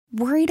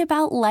Worried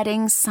about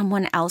letting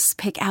someone else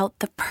pick out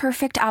the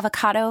perfect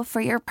avocado for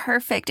your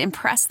perfect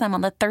impress them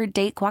on the third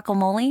date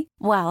guacamole?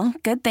 Well,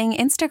 good thing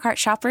Instacart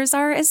shoppers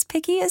are as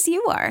picky as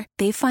you are.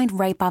 They find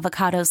ripe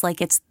avocados like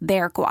it's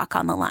their guac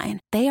on the line.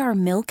 They are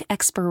milk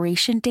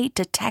expiration date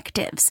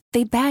detectives.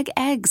 They bag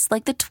eggs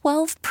like the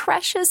 12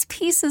 precious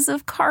pieces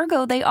of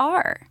cargo they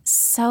are.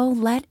 So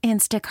let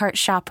Instacart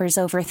shoppers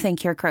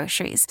overthink your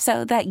groceries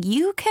so that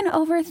you can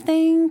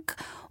overthink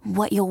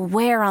what you'll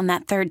wear on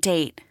that third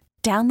date.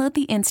 Download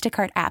the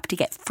Instacart app to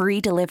get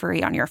free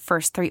delivery on your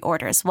first 3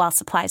 orders while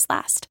supplies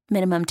last.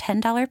 Minimum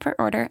 $10 per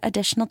order.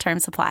 Additional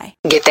terms apply.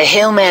 Get the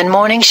Hillman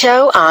Morning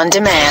Show on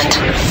demand.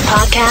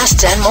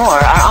 Podcasts and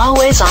more are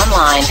always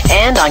online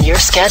and on your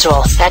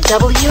schedule at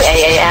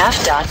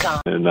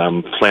WAAF.com. And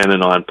I'm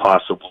planning on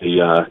possibly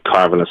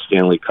carving a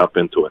Stanley Cup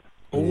into it.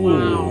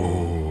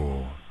 Ooh.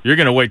 You're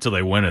going to wait till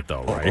they win it,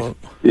 though, right?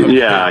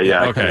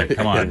 Yeah. Okay,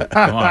 come on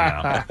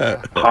now.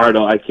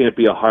 Hardo, I can't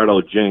be a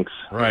Hardo jinx.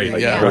 Right,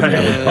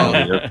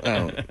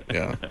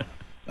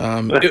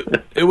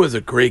 It was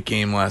a great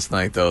game last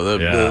night, though.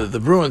 The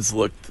Bruins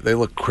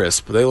looked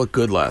crisp. They looked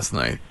good last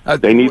night.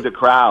 They need the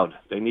crowd.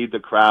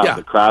 Yeah.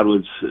 The crowd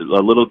was a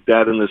little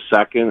dead in the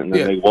second, and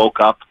then they woke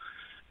up.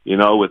 You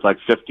know, with like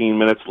 15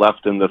 minutes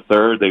left in the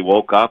third, they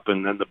woke up,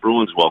 and then the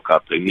Bruins woke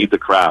up. They need the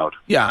crowd.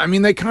 Yeah, I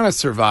mean, they kind of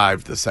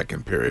survived the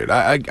second period.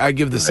 I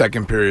give the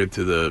second period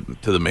to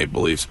the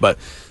Maple Leafs, but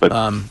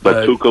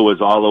Tuukka was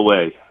all the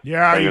way.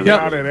 Yeah, you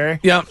got it, eh?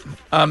 Yeah.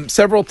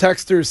 Several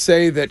texters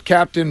say that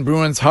Captain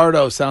Bruins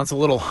Hardo sounds a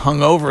little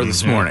hungover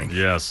this morning.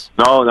 Yes.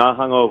 No, not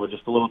hungover,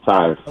 just a little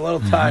tired. All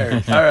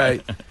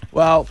right.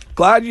 Well,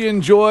 glad you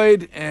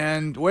enjoyed,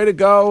 and way to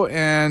go.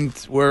 And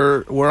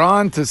we're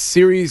on to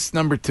series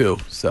number 2.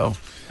 So,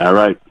 all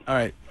right.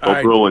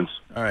 Go Bruins.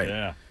 All right.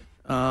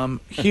 Yeah.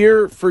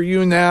 Here for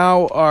you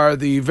now are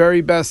the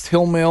very best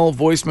Hillmail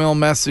voicemail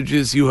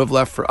messages you have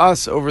left for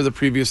us over the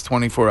previous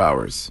 24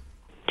 hours.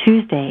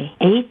 Tuesday,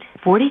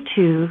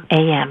 8:42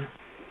 a.m.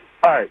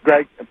 All right,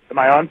 Greg, am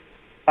I on?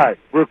 All right,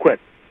 real quick,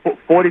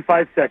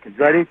 45 seconds.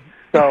 Ready?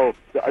 So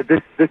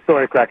this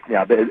story cracks me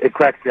up. It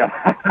cracks me up.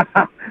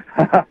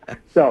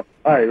 So,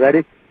 all right,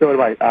 ready? So what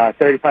am I,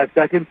 35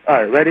 seconds? All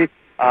right, ready?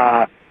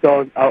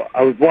 So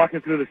I was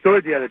walking through the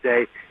store the other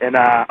day, and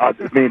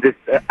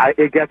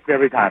it gets me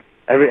every time.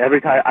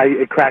 Every time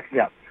it cracks me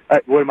up.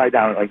 What am I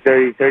down? Like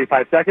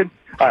 35 seconds?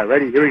 All right,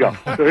 ready? Here we go.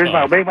 So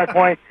I'll make my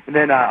point, and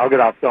then I'll get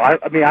off. So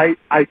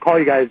I call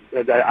you guys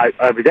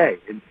every day.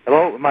 And,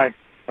 hello? Am I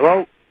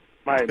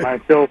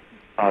still?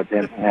 Oh,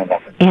 damn.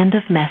 End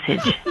of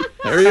message.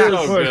 There he is.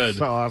 Oh,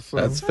 good. Awesome.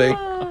 That's fake.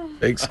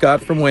 Fake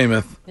Scott from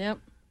Weymouth. Yep.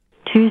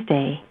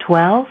 Tuesday,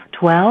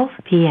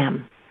 12:12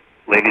 p.m.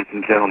 Ladies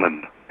and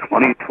gentlemen,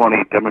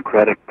 2020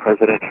 Democratic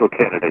presidential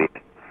candidate,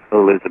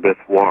 Elizabeth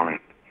Warren.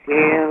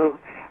 Well,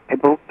 I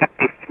woke up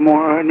this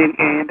morning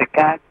and I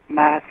got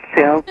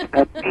myself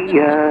a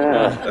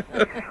beer.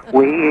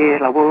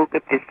 Well, I woke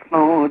up this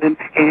morning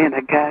and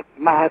I got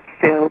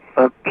myself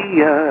a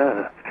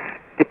beer.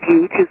 The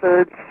future's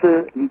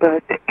uncertain,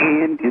 but the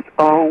end is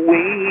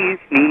always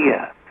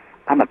near.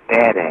 I'm a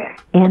badass.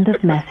 End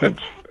of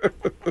message.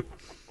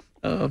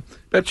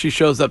 Bet she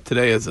shows up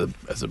today as a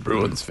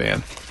Bruins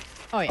fan.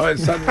 Oh, yeah. And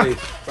suddenly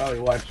probably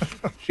watch.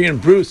 She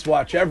and Bruce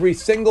watch every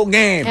single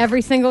game.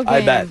 Every single game.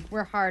 I bet.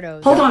 We're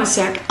hardos. Hold on a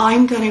sec.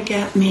 I'm going to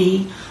get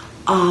me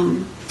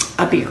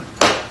a beer.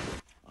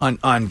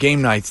 On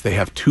game nights, they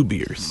have 2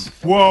 beers.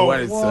 Whoa. When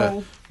it's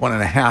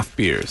 1.5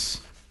 beers,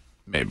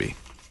 maybe.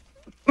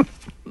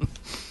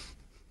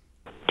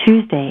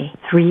 Tuesday,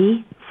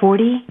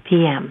 3:40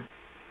 p.m.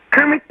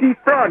 Kermit the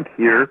Frog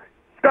here.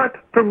 Scott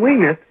from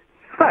Weymouth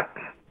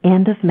sucks.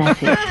 End of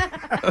message.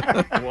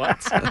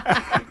 What?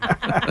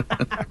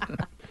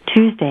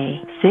 Tuesday,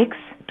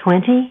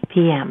 6:20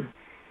 p.m.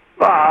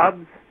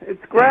 Bob,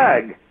 it's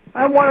Greg.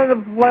 I wanted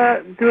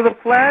to do the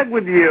flag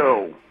with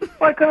you.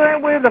 Why couldn't I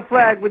wave the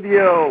flag with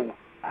you?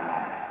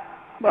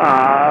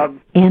 Bob.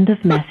 End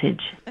of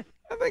message. I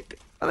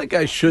think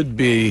I should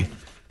be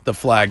the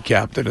flag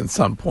captain at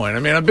some point. I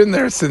mean, I've been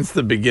there since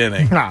the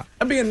beginning.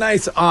 That'd be a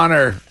nice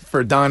honor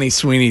for Donnie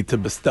Sweeney to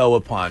bestow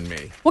upon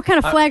me. What kind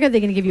of flag are they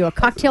going to give you? A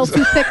cocktail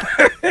toothpick?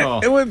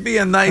 It would be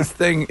a nice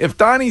thing. If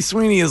Donnie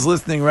Sweeney is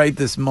listening right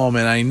this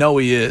moment, I know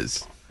he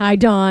is. Hi,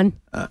 Don.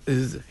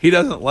 He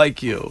doesn't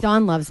like you.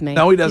 Don loves me.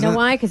 No, he doesn't. You know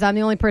why? Because I'm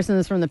the only person in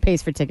this room that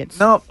pays for tickets.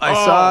 No,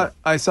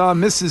 I saw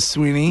Mrs.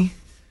 Sweeney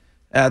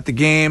at the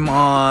game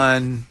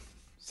on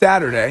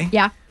Saturday.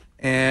 Yeah.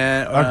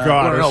 And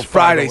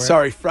Friday.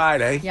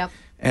 Friday. Yep.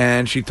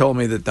 And she told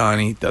me that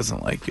Donnie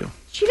doesn't like you.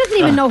 She doesn't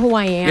even know who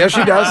I am. Yeah,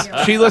 she does.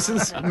 She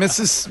listens.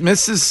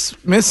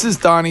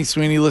 Mrs. Donnie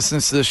Sweeney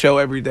listens to the show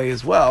every day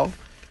as well,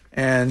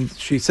 and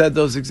she said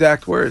those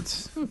exact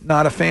words.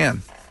 Not a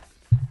fan.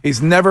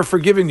 He's never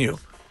forgiven you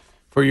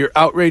for your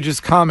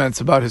outrageous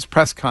comments about his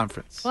press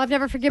conference. Well, I've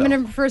never forgiven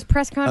him for his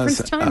press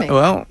conference timing.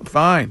 Well,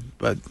 fine,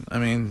 but I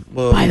mean,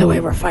 well. By the way,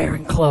 we're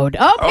firing Claude.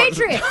 Oh,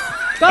 Patriots!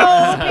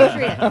 Go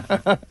Patriots!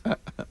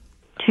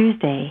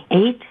 Tuesday,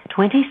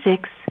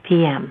 8:26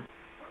 p.m.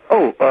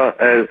 Oh,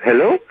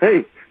 hello?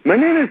 Hey, My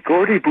name is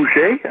Gordy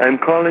Boucher. I'm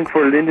calling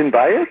for Lyndon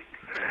Byers.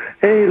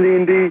 Hey,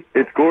 Lindy,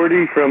 it's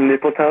Gordy from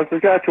Nippletown,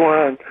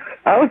 Saskatchewan.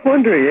 I was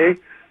wondering,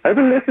 I've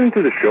been listening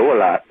to the show a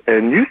lot,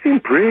 and you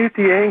seem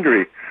pretty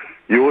angry.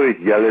 You always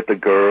yell at the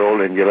girl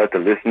and yell at the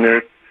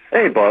listeners.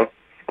 Hey, Bob,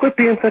 quit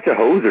being such a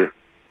hoser.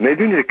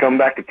 Maybe you need to come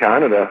back to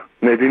Canada.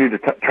 Maybe you need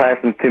to try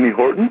some Timmy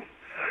Hortons,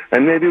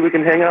 and maybe we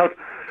can hang out,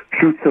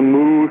 shoot some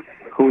moose,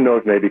 who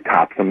knows, maybe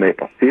top some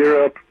maple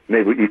syrup,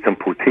 maybe eat some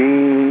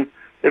poutine.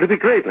 It'll be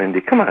great,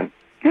 Lindy. Come on.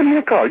 Give me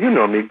a call. You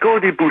know me,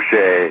 Gordy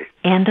Boucher.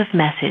 End of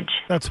message.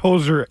 That's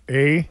hoser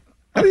A.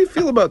 How do you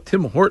feel about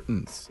Tim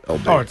Hortons,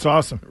 LB? Oh, it's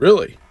awesome.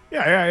 Really?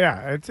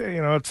 Yeah. It's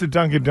it's the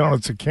Dunkin'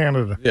 Donuts of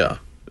Canada. Yeah.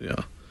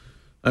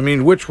 I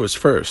mean, which was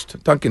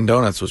first? Dunkin'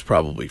 Donuts was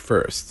probably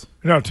first.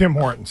 No, Tim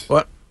Hortons.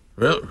 What?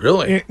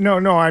 Really? No.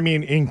 I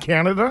mean, in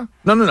Canada.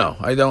 No.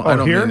 I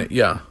don't here? mean it.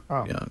 Yeah.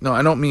 Oh. Yeah. No,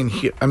 I don't mean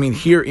here. I mean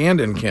here and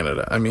in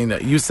Canada. I mean,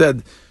 you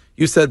said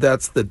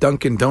that's the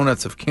Dunkin'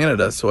 Donuts of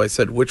Canada. So I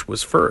said which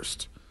was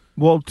first.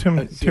 Well,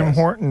 Tim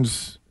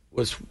Hortons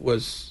was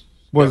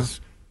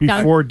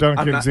before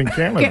Dunkin's in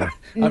Canada.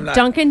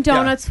 Dunkin'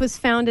 Donuts was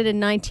founded in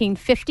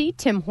 1950.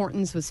 Tim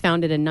Hortons was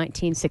founded in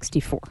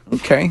 1964.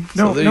 Okay.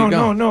 No.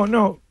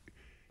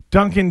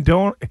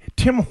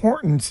 Tim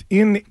Hortons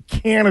in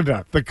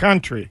Canada, the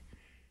country.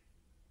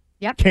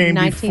 Yep. Came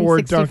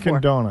before Dunkin'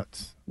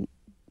 Donuts.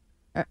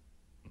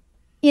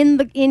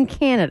 In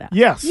Canada.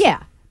 Yes.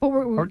 Yeah.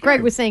 But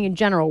Greg was saying in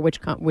general which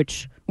one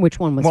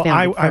was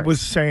founded first. I was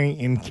saying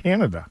in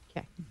Canada.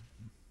 Okay.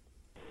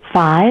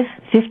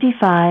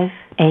 5:55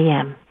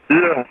 a.m.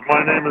 Yes,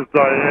 my name is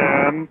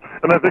Diane,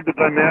 and I think the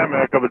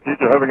dynamic of a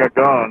teacher having a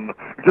gun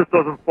just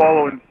doesn't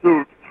follow in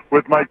suit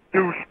with my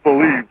douche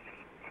beliefs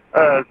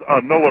as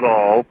a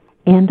know-it-all.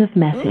 End of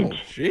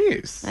message.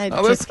 Jeez.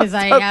 Just because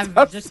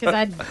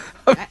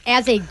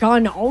as a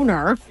gun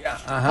owner,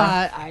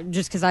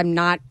 just because I'm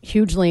not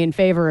hugely in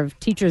favor of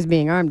teachers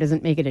being armed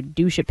doesn't make it a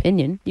douche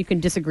opinion. You can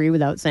disagree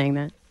without saying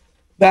that.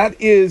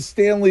 That is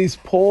Stanley's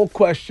poll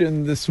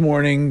question this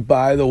morning,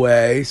 by the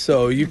way.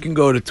 So you can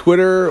go to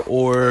Twitter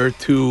or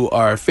to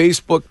our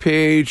Facebook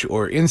page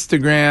or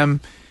Instagram,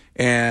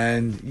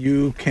 and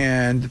you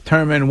can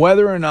determine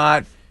whether or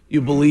not you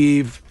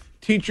believe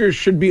teachers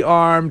should be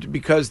armed,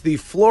 because the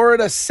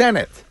Florida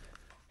Senate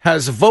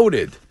has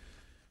voted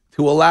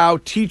to allow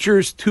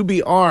teachers to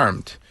be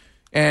armed.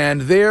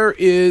 And there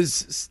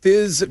is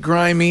Stiz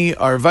Grimy,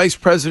 our vice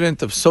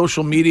president of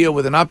social media,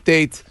 with an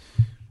update.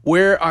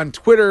 Where on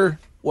Twitter,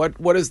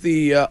 what does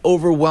the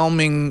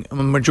overwhelming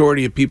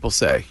majority of people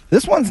say?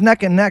 This one's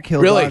neck and neck,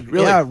 Hill. Really?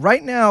 Yeah,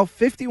 right now,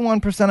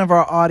 51% of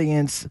our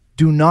audience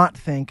do not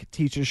think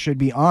teachers should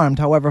be armed.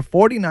 However,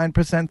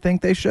 49%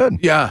 think they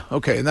should. Yeah,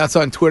 okay. And that's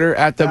on Twitter,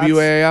 at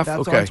WAAF?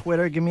 That's okay. on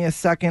Twitter. Give me a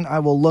second. I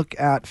will look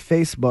at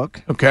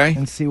Facebook. Okay.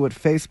 And see what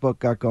Facebook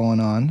got going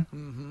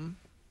on.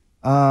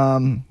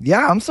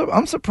 Yeah, I'm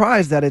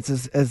surprised that it's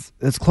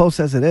as close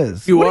as it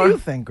is. What do you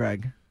think,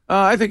 Greg?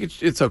 I think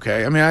it's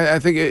okay. I mean, I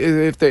think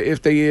if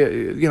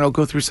they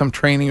go through some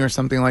training or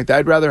something like that,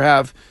 I'd rather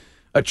have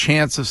a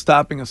chance of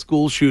stopping a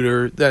school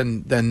shooter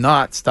than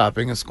not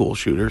stopping a school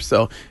shooter.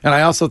 So, and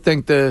I also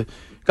think the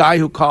guy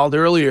who called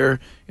earlier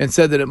and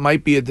said that it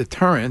might be a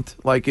deterrent,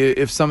 like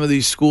if some of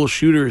these school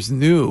shooters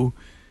knew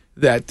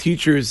that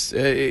teachers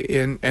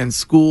and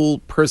school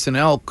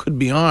personnel could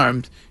be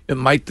armed, it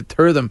might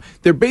deter them.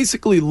 They're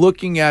basically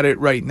looking at it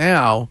right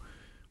now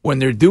when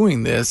they're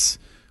doing this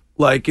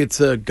like it's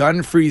a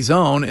gun-free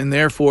zone, and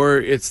therefore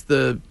it's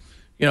the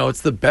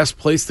best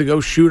place to go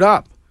shoot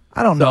up.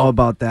 I don't know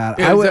about that.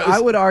 Yeah,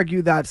 I would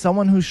argue that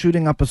someone who's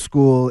shooting up a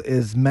school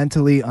is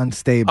mentally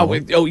unstable.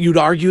 Oh, you'd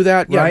argue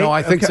that? Yeah, right? no,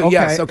 I think so.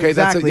 Yes, okay,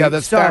 exactly.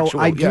 that's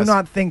factual. I do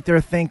not think they're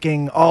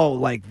thinking,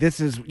 this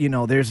is,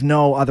 there's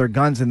no other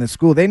guns in the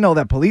school. They know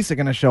that police are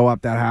going to show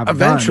up that have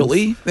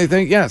eventually. guns. They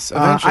think, yes,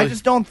 eventually. I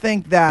just don't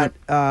think that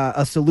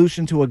a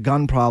solution to a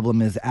gun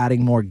problem is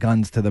adding more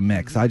guns to the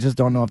mix. I just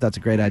don't know if that's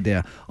a great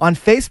idea. On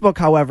Facebook,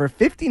 however,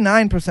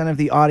 59% of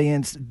the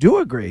audience do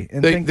agree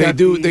and think that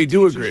they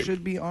do agree.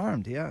 Should be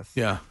armed. Yes.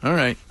 Yeah. All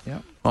right. Yeah.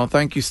 Well,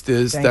 thank you,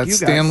 Stiz. Thank That's you, guys.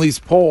 Stanley's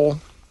poll.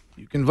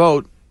 You can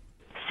vote.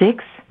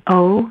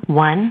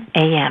 6:01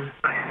 a.m.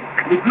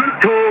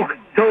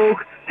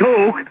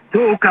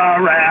 Took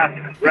our rap.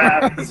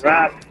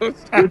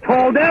 You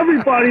told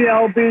everybody,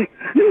 LB.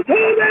 You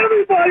told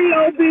everybody,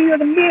 LB,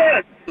 in a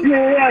minute.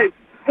 You're right.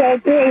 Paul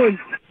Bruins.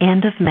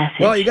 End of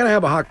message. Well, you got to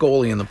have a hot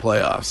goalie in the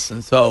playoffs.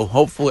 And so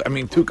hopefully,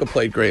 Tuukka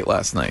played great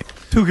last night.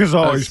 Tuukka's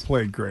always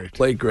played great.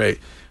 Played great.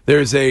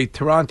 There's a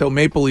Toronto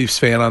Maple Leafs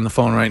fan on the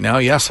phone right now.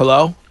 Yes,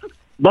 hello?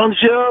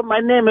 Bonjour, my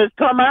name is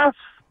Thomas.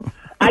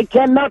 I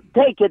cannot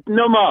take it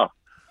no more.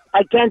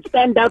 I can't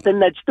stand out in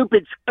that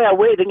stupid square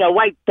waving a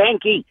white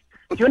tanky.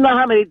 You know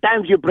how many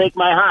times you break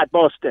my heart,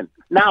 Boston.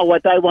 Now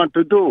what I want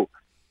to do.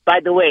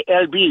 By the way,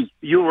 LB,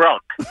 you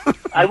rock.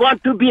 I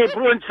want to be a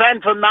Bruins fan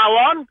from now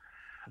on.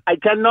 I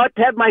cannot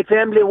have my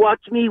family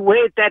watch me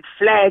wave that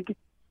flag.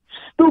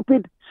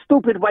 Stupid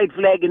white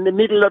flag in the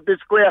middle of the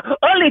square,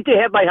 only to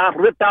have my heart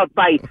ripped out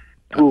by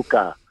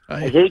Tuukka.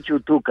 I hate you,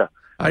 Tuukka.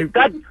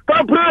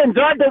 Go Bruins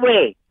all the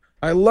way.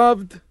 I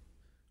loved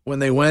when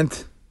they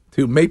went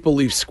to Maple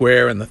Leaf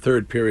Square in the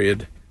third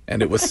period,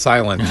 and it was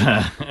silent.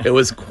 It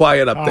was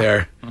quiet up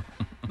there.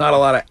 Not a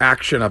lot of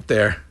action up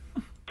there.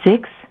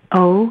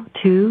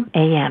 6:02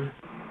 a.m.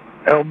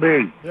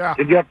 LB,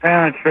 did your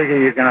parents figure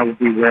you're going to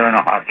be wearing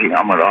a hockey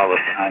helmet all the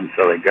time,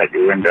 so they got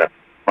you into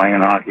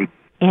playing hockey?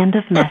 End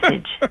of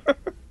message.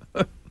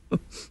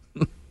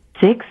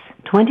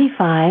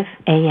 6:25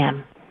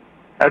 a.m.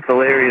 That's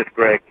hilarious,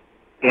 Greg.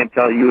 Can't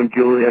tell you and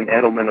Julian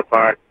Edelman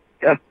apart.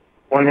 Yes,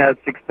 one has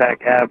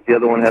six-pack abs, the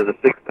other one has a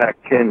six-pack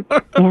chin.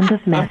 End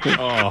of message.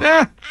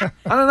 I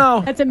don't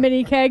know. That's a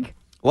mini keg.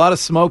 A lot of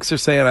smokes are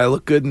saying I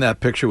look good in that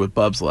picture with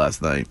Bubs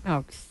last night.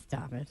 Oh,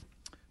 stop it.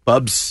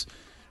 Bubs,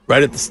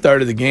 right at the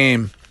start of the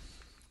game,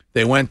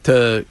 they went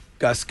to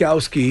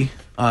Goskowski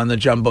on the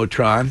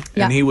Jumbotron,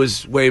 and he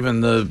was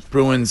waving the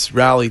Bruins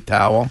rally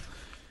towel.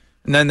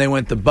 And then they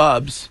went to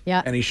Bubs,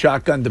 and he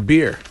shotgunned the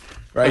beer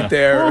right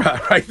there,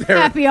 right there.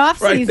 Happy off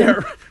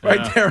season.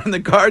 Right there in the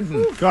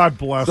garden. God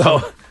bless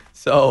him.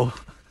 So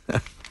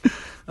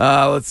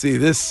let's see.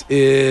 This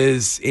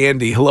is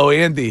Andy. Hello,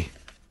 Andy.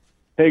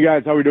 Hey,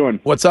 guys. How we doing?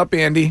 What's up,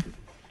 Andy?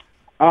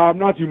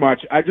 Not too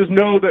much. I just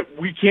know that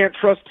we can't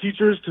trust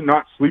teachers to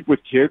not sleep with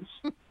kids.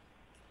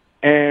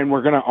 And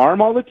we're going to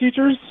arm all the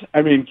teachers.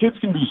 I mean, kids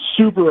can be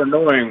super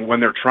annoying when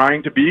they're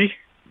trying to be.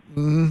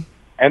 Mm-hmm.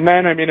 And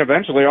then, I mean,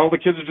 eventually all the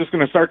kids are just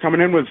going to start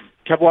coming in with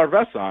Kevlar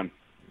vests on.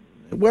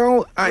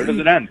 Well, where does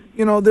it end?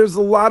 You know, there's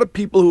a lot of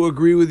people who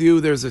agree with you.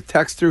 There's a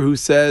texter who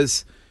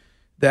says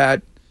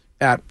that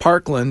at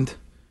Parkland,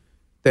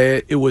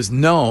 it was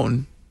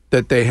known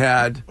that they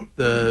had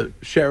the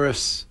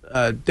sheriff's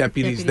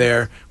deputies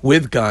there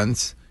with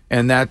guns,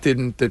 and that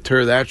didn't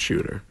deter that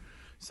shooter.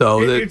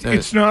 So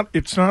it's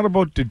not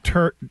about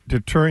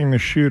deterring the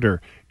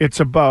shooter. It's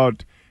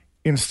about,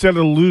 instead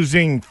of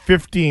losing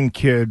 15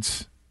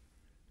 kids,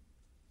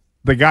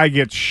 the guy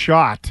gets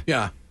shot.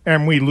 Yeah.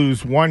 And we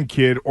lose one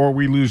kid, or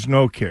we lose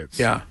no kids.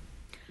 Yeah.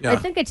 I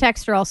think a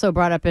texter also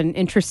brought up an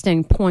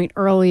interesting point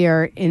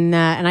earlier in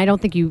that, and I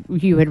don't think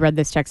you had read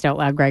this text out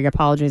loud, Greg. I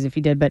apologize if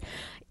you did, but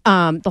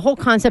the whole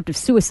concept of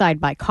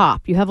suicide by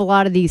cop. You have a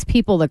lot of these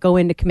people that go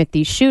in to commit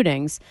these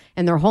shootings,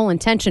 and their whole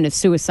intention is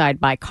suicide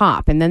by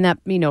cop. And then that,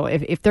 you know,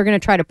 if they're going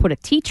to try to put a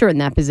teacher in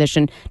that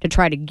position to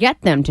try to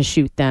get them to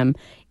shoot them,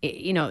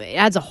 it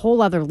adds a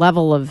whole other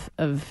level of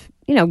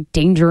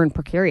danger and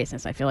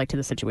precariousness, I feel like, to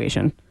the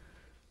situation.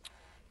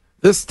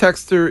 This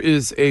texter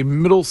is a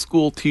middle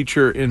school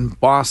teacher in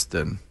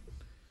Boston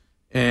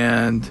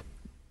and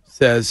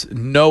says,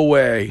 no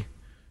way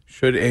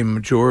should a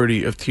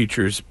majority of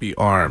teachers be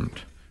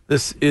armed.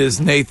 This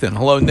is Nathan.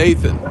 Hello,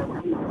 Nathan.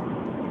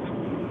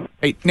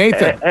 Hey,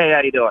 Nathan. Hey,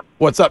 how you doing?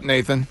 What's up,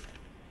 Nathan?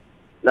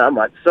 Not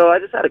much. So I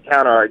just had a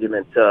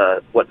counter-argument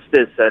to what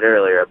Stiz said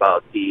earlier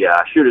about the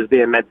shooters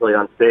being mentally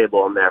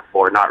unstable and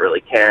therefore not really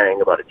caring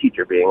about a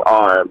teacher being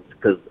armed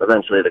because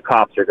eventually the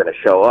cops are going to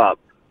show up.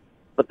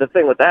 But the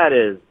thing with that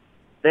is,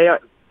 the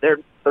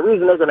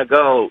reason they're going to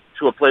go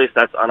to a place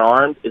that's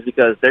unarmed is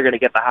because they're going to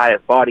get the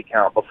highest body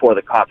count before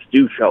the cops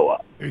do show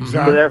up.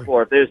 Exactly. So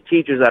therefore, if there's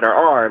teachers that are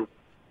armed,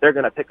 they're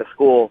going to pick a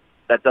school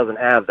that doesn't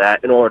have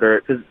that in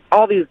order, because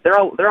all these they're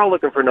all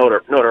looking for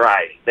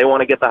notoriety. They want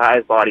to get the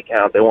highest body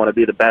count. They want to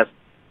be the best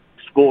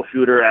school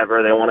shooter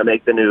ever. They want to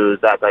make the news,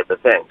 that type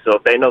of thing. So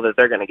if they know that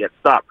they're going to get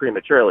stopped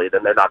prematurely,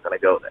 then they're not going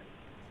to go there.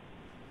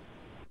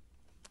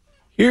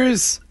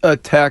 Here's a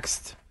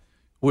text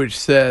which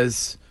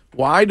says,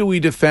 why do we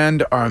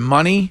defend our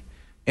money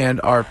and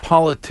our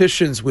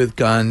politicians with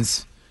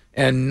guns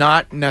and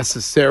not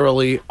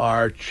necessarily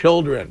our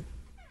children?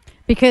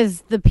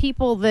 Because the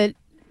people that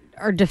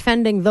are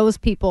defending those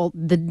people,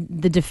 the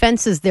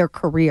defense is their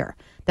career.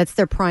 That's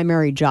their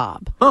primary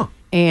job. Huh.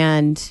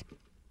 And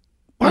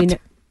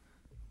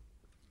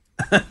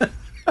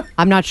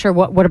I'm not sure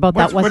what about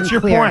that wasn't what's your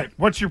clear. point?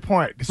 What's your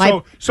point?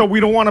 So we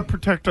don't want to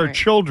protect our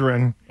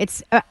children.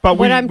 It's but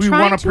we I'm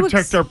trying want to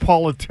protect our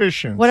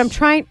politicians. What I'm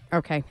trying.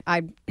 Okay,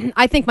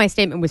 I think my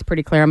statement was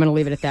pretty clear. I'm going to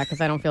leave it at that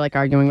because I don't feel like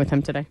arguing with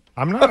him today.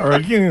 I'm not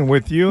arguing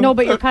with you. No,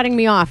 but you're cutting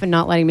me off and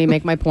not letting me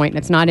make my point. And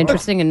it's not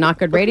interesting and not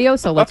good radio.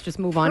 So let's just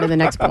move on to the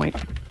next point.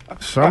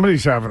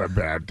 Somebody's having a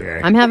bad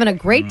day. I'm having a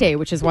great day,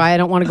 which is why I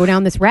don't want to go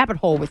down this rabbit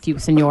hole with you,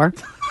 senor.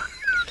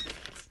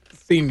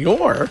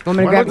 Senor? Want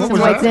me to grab some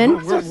lights in?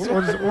 What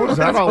was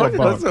that all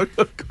about?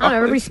 Oh,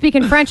 everybody's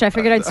speaking French. I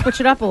figured I'd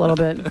switch it up a little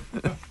bit.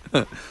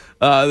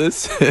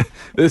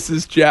 This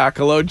is Jack.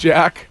 Hello,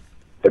 Jack.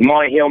 Good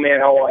morning,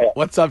 Hillman. How are you?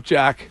 What's up,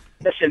 Jack?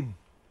 Listen,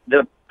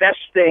 the best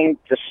thing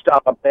to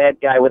stop a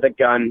bad guy with a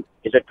gun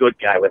is a good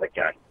guy with a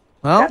gun.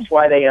 Well, that's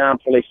why they arm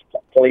police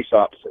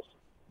officers.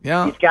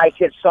 Yeah. These guys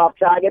hit soft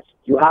targets.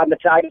 You harden the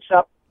targets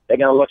up, they're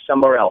going to look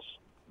somewhere else.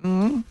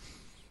 Mm-hmm.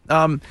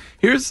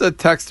 Here's a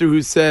texter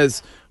who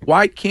says,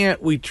 why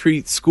can't we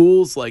treat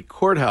schools like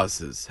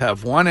courthouses?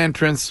 Have one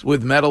entrance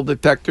with metal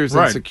detectors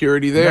and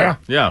security there.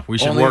 Yeah, we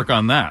should work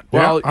on that.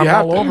 Well, I'm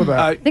all over that.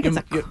 I think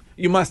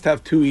You must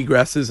have 2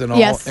 egresses in all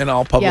Yes.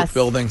 public Yes.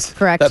 buildings.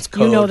 Correct. That's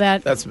code. You know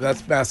that. That's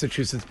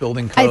Massachusetts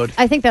building code.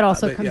 I think that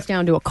also but comes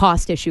down to a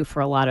cost issue for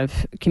a lot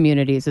of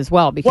communities as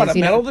well. Because What, a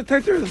metal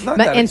detector? It's not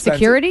that and expensive.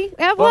 security?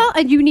 Yeah, well,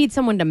 and you need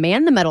someone to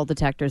man the metal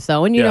detectors,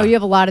 though. And, you know, Yeah. you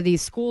have a lot of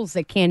these schools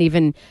that can't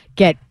even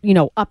get,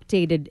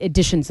 updated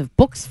editions of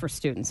books for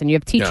students. And you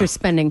have teachers Yeah.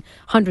 spending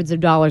hundreds of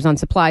dollars on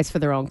supplies for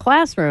their own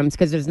classrooms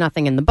because there's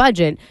nothing in the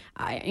budget.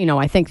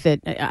 I think that,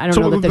 I don't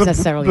know that there's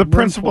necessarily the room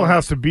principal for it.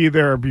 has to be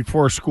there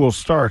before school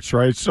starts,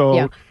 right?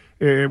 So,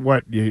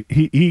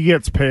 he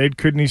gets paid.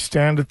 Couldn't he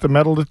stand at the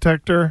metal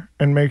detector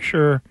and make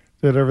sure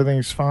that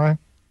everything's fine?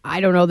 I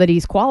don't know that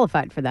he's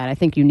qualified for that. I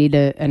think you need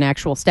an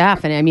actual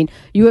staff. And I mean,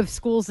 you have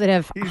schools that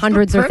have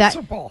hundreds or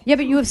principal. Yeah,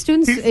 but you have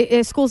students,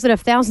 schools that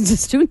have thousands of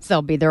students.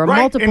 They'll be there. Are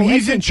Right, multiple. and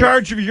he's in instances.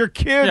 charge of your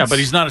kids. Yeah, but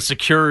he's not a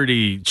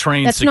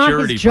trained That's security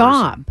not his person.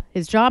 job.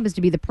 His job is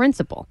to be the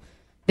principal.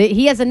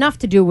 He has enough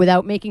to do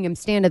without making him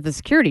stand at the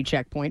security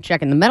checkpoint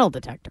checking the metal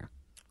detector.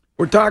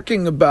 We're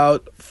talking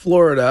about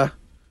Florida,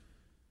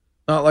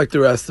 not like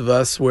the rest of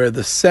us, where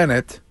the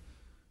Senate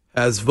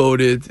has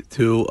voted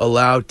to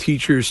allow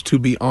teachers to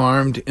be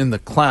armed in the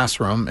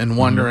classroom, and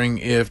wondering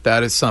if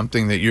that is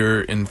something that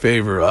you're in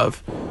favor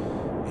of.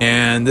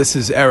 And this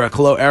is Eric.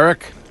 Hello,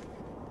 Eric.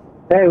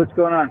 Hey, what's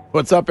going on?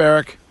 What's up,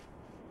 Eric?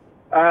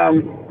 I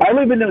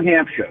live in New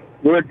Hampshire.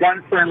 We're a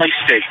gun-friendly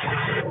state.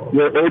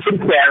 We're open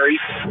carry,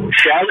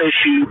 shall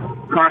issue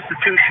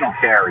constitutional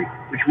carry,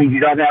 which means you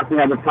don't have to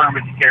have a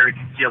permit to carry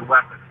concealed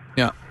weapons.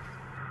 Yeah.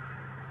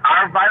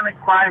 Our violent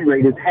crime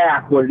rate is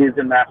half what it is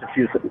in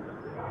Massachusetts.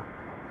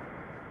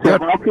 So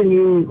how can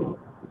you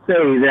say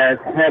that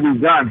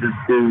having guns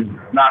is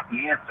not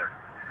the answer?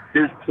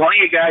 There's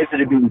plenty of guys that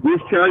have been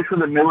discharged from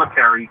the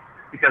military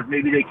because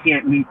maybe they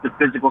can't meet the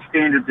physical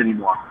standards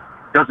anymore.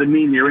 Doesn't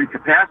mean they're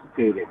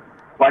incapacitated.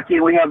 Why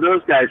can't we have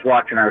those guys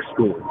watching our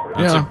schools?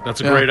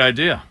 That's a great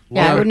idea.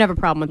 Yeah, I wouldn't have a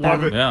problem with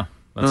that. Yeah,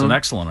 that's an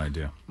excellent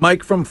idea.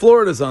 Mike from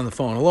Florida's on the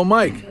phone. Hello,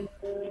 Mike.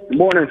 Good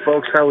morning,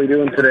 folks. How are we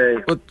doing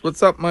today?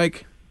 What's up,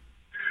 Mike?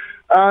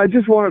 I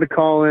just wanted to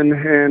call in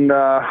and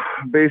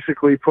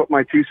basically put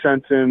my 2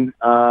 cents in,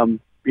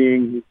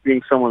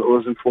 being someone that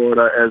lives in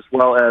Florida, as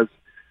well as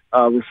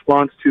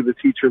response to the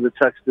teacher that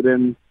texted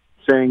in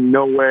saying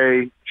no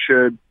way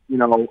should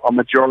a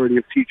majority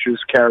of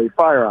teachers carry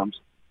firearms.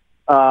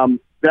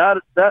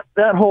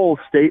 That whole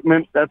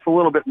statement, that's a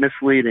little bit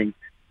misleading.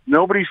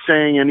 Nobody's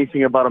saying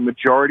anything about a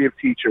majority of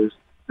teachers.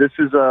 This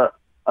is a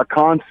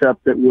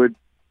concept that would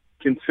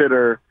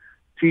consider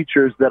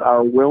teachers that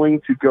are willing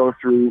to go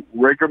through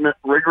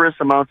rigorous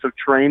amounts of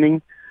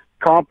training,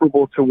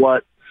 comparable to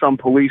what some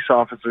police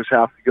officers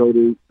have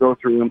to go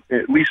through,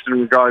 at least in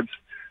regards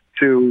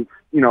to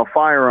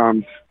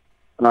firearms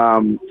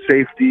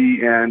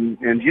safety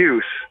and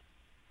use.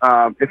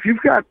 If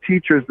you've got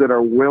teachers that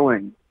are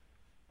willing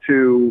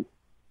to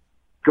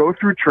go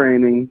through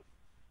training,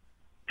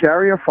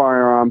 carry a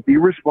firearm, be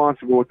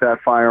responsible with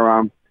that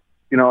firearm,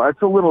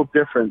 it's a little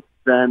different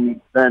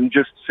than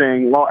just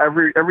saying, well,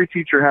 every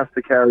teacher has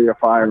to carry a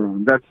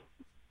firearm. That's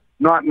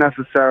not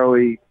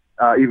necessarily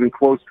even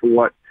close to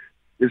what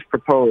is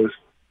proposed.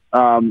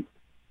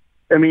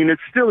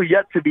 It's still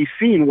yet to be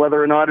seen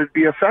whether or not it'd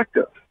be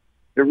effective.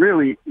 It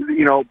really,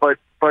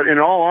 but in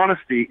all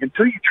honesty,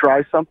 until you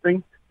try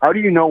something, how do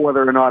you know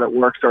whether or not it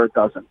works or it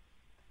doesn't?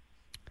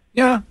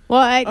 Yeah.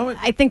 Well,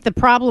 I think the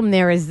problem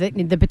there is that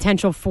the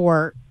potential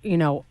for,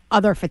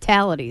 other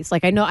fatalities.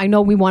 Like I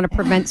know we want to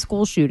prevent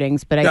school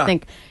shootings, but I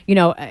think,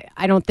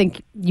 I don't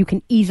think you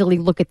can easily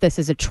look at this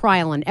as a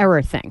trial and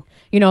error thing.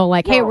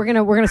 Hey, we're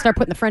going to start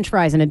putting the French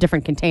fries in a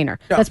different container.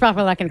 Yeah. That's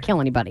probably not going to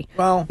kill anybody.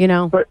 Well,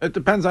 but it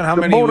depends on how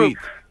the many you motive- eat.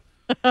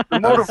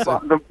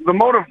 The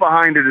motive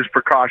behind it is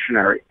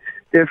precautionary.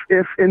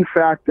 If in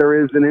fact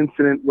there is an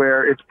incident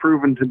where it's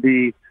proven to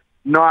be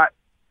not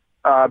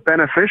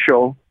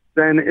beneficial,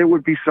 then it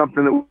would be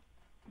something that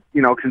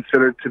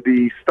considered to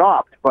be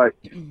stopped. But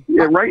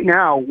right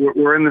now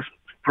we're in this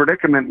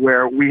predicament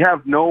where we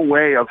have no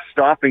way of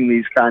stopping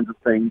these kinds of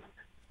things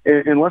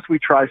unless we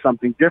try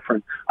something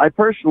different. I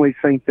personally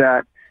think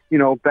that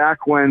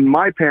back when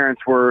my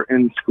parents were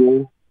in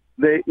school,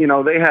 they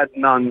had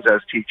nuns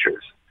as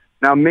teachers.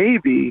 Now,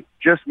 maybe,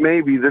 just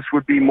maybe, this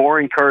would be more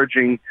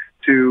encouraging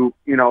to,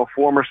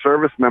 former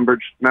service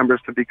members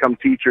to become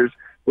teachers,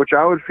 which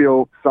I would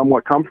feel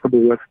somewhat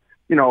comfortable with,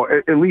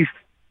 at least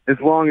as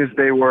long as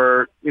they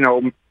were,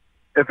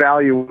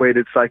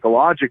 evaluated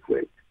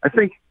psychologically. I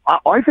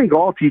think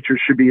all teachers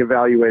should be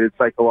evaluated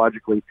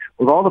psychologically.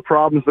 With all the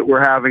problems that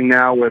we're having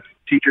now with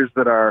teachers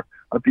that are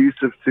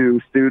abusive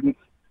to students,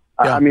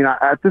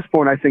 at this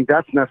point, I think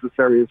that's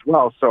necessary as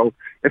well. So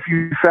if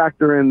you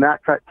factor in that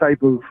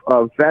type of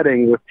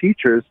vetting with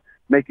teachers,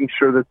 making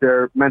sure that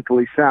they're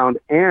mentally sound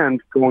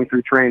and going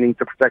through training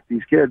to protect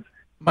these kids.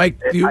 Mike,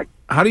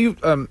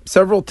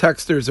 several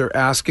texters are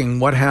asking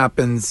what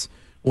happens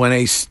when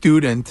a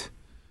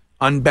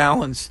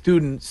unbalanced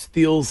student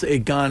steals a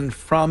gun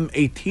from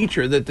a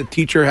teacher that the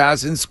teacher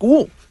has in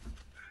school.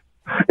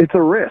 It's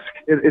a risk.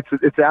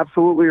 It's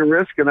absolutely a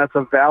risk, and that's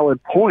a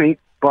valid point.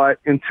 But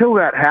until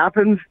that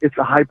happens, it's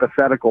a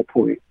hypothetical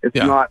point. It's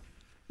not,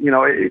 this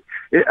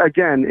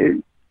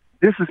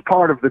is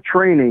part of the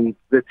training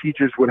that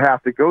teachers would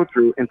have to go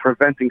through in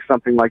preventing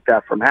something like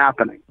that from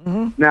happening.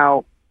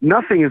 Now,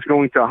 nothing is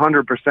going to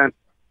 100%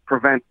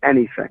 prevent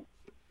anything.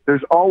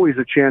 There's always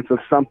a chance of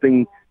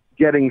something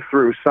getting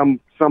through, some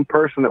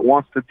person that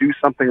wants to do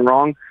something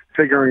wrong,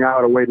 figuring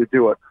out a way to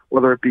do it,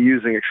 whether it be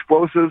using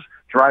explosives,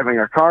 driving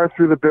a car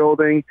through the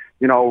building,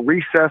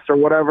 recess or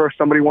whatever.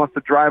 Somebody wants to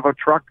drive a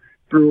truck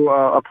through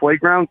a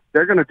playground,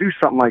 they're going to do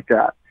something like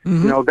that.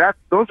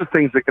 Those are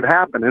things that could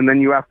happen, and then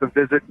you have to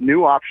visit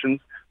new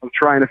options of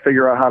trying to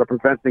figure out how to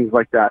prevent things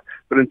like that.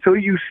 But until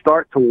you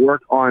start to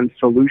work on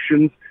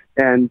solutions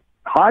and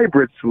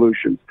hybrid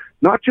solutions,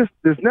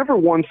 there's never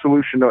one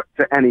solution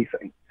to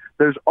anything.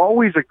 There's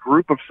always a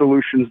group of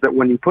solutions that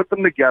when you put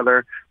them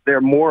together,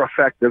 they're more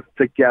effective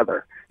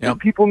together. And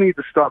people need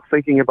to stop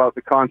thinking about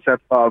the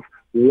concept of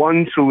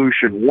one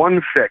solution,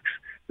 one fix.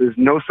 There's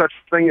no such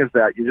thing as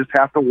that. You just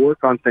have to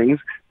work on things,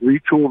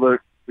 retool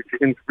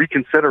and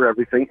reconsider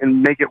everything,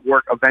 and make it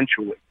work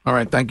eventually. All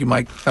right, thank you,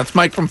 Mike. That's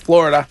Mike from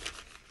Florida.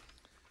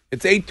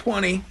 It's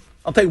 8:20.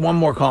 I'll take one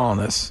more call on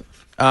this.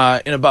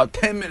 In about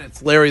 10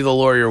 minutes, Larry the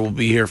lawyer will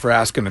be here for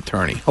Ask an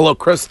Attorney. Hello,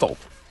 Crystal.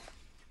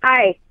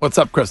 Hi. What's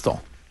up,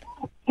 Crystal?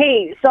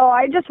 Hey, so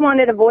I just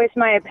wanted to voice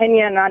my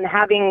opinion on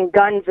having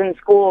guns in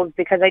schools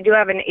because I do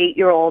have an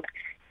 8-year-old.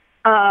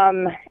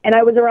 And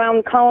I was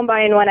around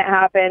Columbine when it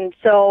happened.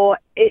 So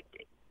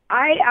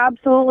I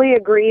absolutely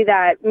agree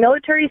that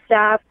military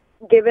staff,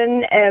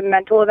 given a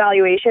mental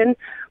evaluation,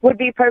 would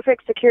be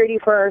perfect security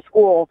for our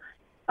school.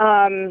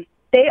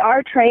 They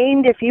are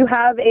trained. If you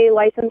have a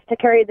license to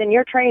carry, then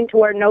you're trained to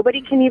where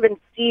nobody can even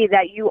see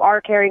that you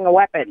are carrying a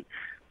weapon.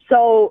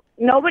 So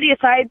nobody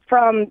aside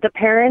from the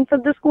parents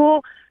of the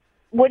school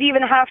would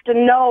even have to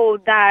know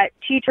that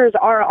teachers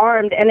are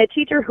armed, and a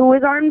teacher who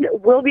is armed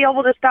will be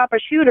able to stop a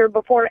shooter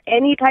before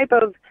any type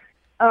of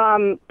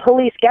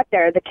police get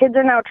there. The kids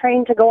are now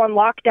trained to go on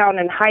lockdown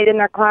and hide in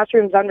their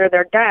classrooms under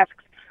their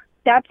desks.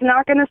 That's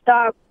not going to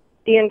stop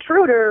the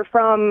intruder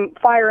from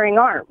firing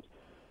arms.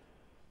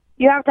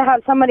 You have to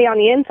have somebody on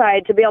the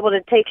inside to be able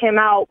to take him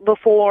out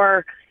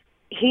before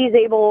he's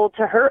able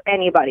to hurt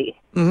anybody.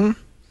 Mm-hmm.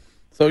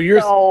 So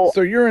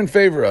you're in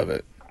favor of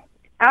it?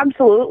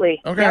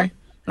 Absolutely. Okay. Yep.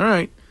 All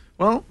right.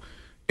 Well,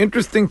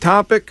 interesting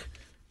topic.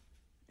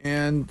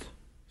 And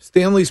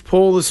Stanley's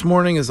poll this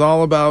morning is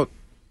all about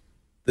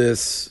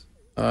this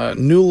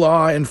new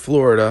law in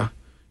Florida,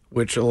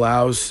 which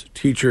allows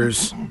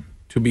teachers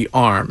to be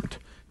armed.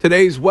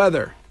 Today's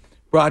weather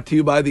brought to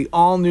you by the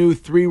all-new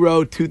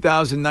 3-row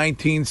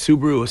 2019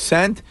 Subaru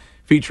Ascent,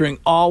 featuring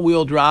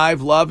all-wheel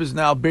drive. Love is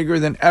now bigger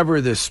than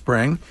ever this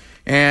spring.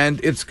 And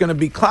it's going to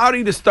be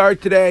cloudy to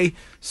start today,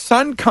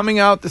 sun coming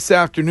out this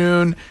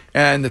afternoon,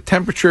 and the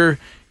temperature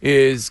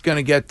is going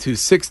to get to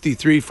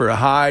 63 for a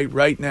high.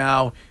 Right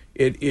now,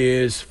 it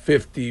is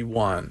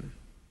 51.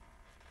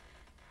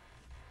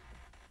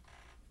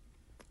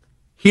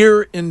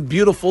 Here in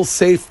beautiful,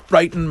 safe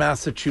Brighton,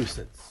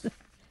 Massachusetts.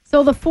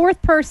 So the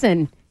fourth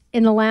person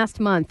in the last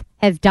month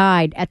has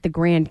died at the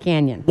Grand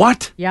Canyon.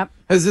 What? Yep.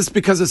 Is this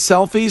because of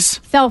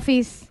selfies?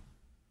 Selfies.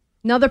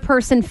 Another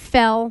person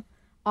fell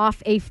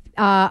off a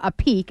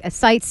peak, a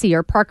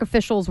sightseer. Park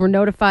officials were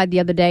notified the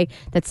other day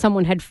that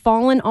someone had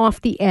fallen off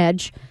the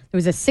edge. There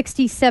was a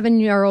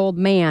 67-year-old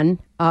man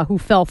who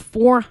fell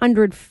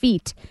 400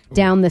 feet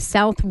down the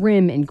south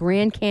rim in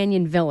Grand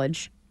Canyon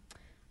Village.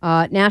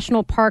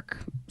 National Park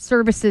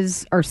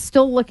Services are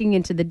still looking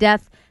into the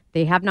death.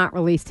 They have not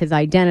released his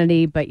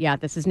identity, but yeah,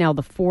 this is now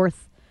the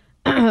fourth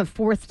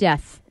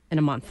death in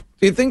a month.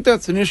 Do you think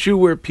that's an issue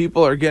where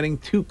people are getting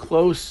too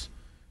close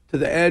to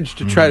the edge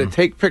to try to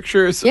take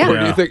pictures? Yeah. Or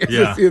do you think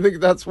do you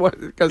think that's what?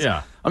 Because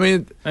I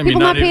mean,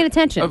 people not paying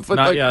attention.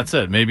 That's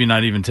it. Maybe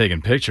not even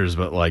taking pictures,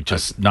 but like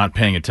just not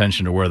paying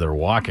attention to where they're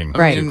walking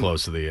too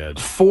close to the edge.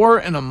 4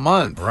 in a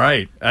month.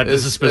 Right.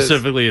 This is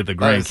specifically at the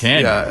Grand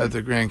Canyon. Yeah, at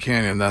the Grand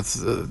Canyon. That's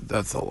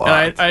a lot.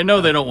 And I know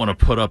they don't want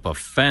to put up a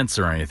fence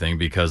or anything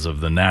because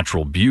of the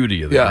natural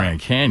beauty of the Grand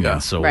Canyon. Yeah.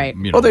 So,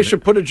 they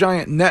should put a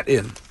giant net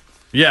in.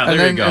 Yeah,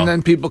 there you go. And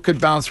then people could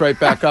bounce right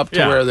back up to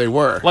where they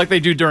were. Like they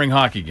do during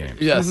hockey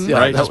games. Yes. Mm-hmm. Yeah,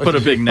 right? Just put a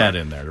big net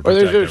in there. Or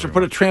they should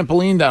put a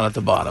trampoline down at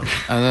the bottom.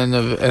 And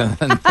then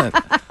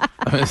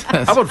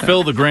how about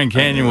fill the Grand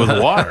Canyon with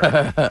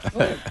water?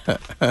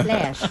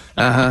 Flash.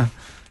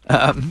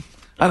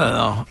 I don't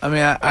know. I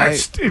mean,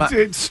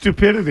 it's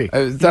stupidity.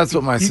 That's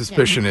what my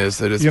suspicion is,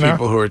 that it's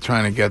people who are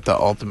trying to get the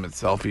ultimate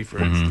selfie for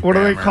Instagram. What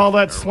do they call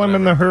that? Slim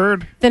in the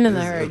herd? Thin in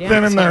the herd, yeah.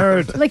 Thin in the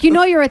herd. Like,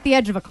 you're at the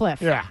edge of a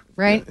cliff. Yeah.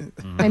 Right?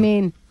 I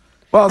mean,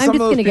 well, I'm just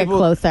going to get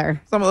closer.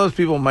 Some of those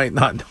people might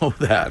not know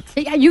that.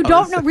 You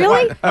don't know?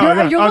 Really?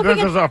 You're looking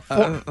there's a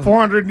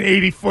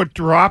 480-foot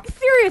drop.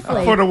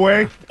 Seriously. A foot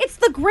away. It's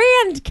the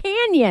Grand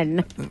Canyon.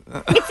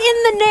 It's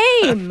in the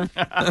name.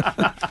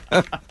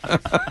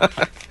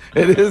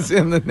 It is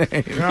in the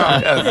name.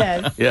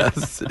 Yes.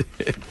 Yes.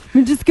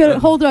 I'm just going to,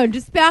 hold on.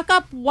 Just back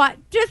up. What?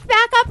 Just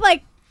back up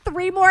like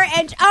 3 more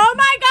inches. Oh,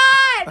 my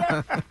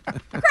God.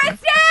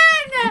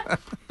 Kristen!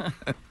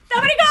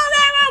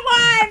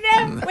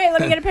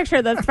 picture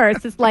of this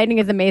first. This lighting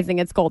is amazing.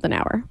 It's golden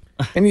hour.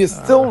 And you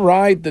still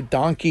ride the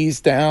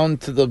donkeys down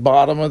to the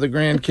bottom of the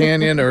Grand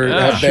Canyon, or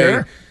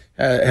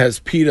has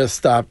PETA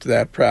stopped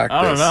that practice?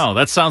 I don't know.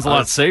 That sounds a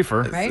lot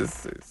safer. Right?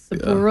 The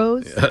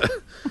burros.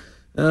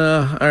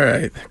 All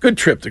right. Good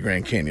trip, the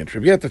Grand Canyon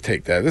trip. You have to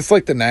take that. It's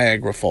like the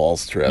Niagara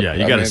Falls trip. Yeah,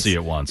 you got to see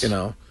it once. You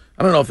know,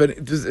 I don't know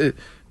if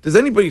does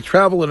anybody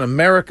travel in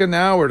America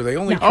now, or do they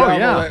only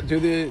travel? Do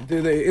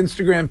the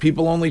Instagram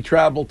people only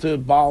travel to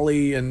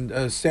Bali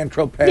and Saint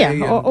Tropez? Yeah,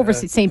 and,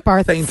 overseas, St.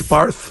 Barth.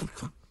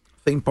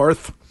 St.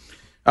 Barth.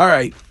 All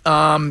right.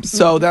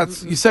 So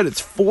that's, you said it's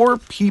 4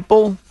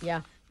 people.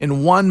 Yeah.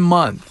 In 1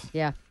 month.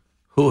 Yeah.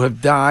 Who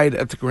have died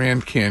at the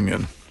Grand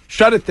Canyon.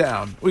 Shut it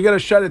down. We got to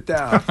shut it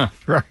down.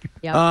 Right.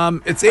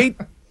 Yep. It's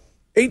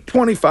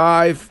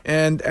 8:25,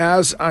 and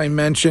as I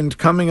mentioned,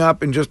 coming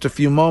up in just a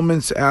few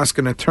moments, Ask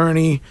an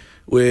Attorney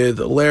with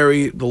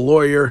Larry, the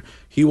lawyer.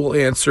 He will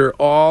answer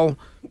all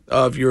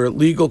of your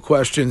legal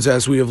questions.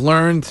 As we have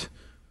learned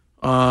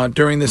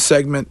during this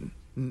segment,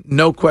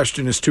 no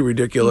question is too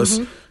ridiculous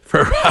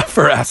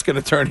for Ask an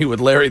Attorney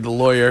with Larry, the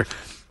lawyer.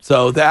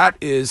 So that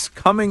is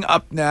coming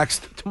up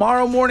next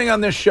tomorrow morning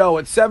on this show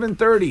at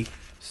 7:30.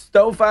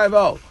 Stowe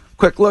 50.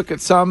 Quick look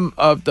at some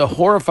of the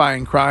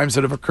horrifying crimes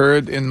that have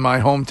occurred in my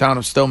hometown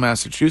of Stowe,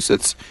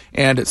 Massachusetts.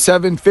 And at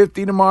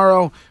 7:50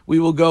 tomorrow, we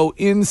will go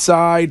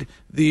inside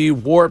the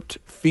warped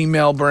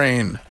female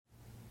brain.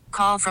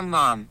 Call from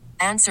mom.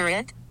 Answer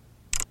it.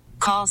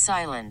 Call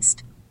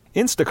silenced.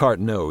 Instacart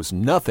knows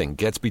nothing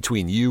gets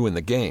between you and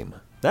the game.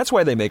 That's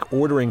why they make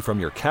ordering from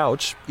your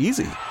couch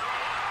easy.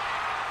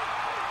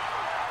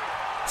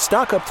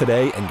 Stock up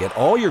today and get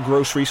all your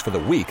groceries for the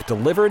week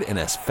delivered in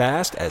as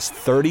fast as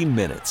 30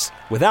 minutes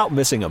without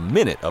missing a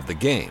minute of the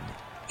game.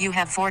 You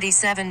have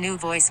 47 new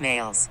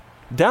voicemails.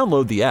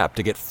 Download the app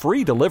to get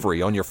free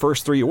delivery on your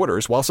first 3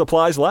 orders while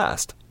supplies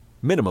last.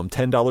 Minimum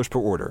 $10 per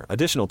order.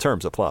 Additional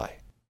terms apply.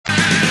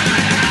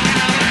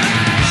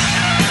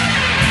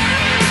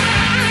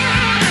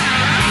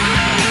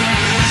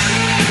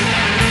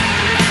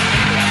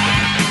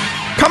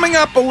 Coming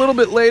up a little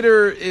bit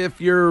later, if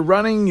you're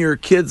running your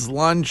kid's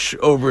lunch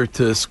over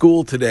to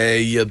school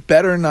today, you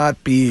better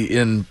not be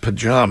in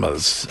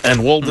pajamas.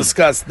 And we'll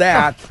discuss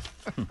that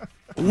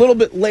a little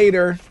bit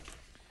later.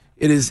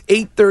 It is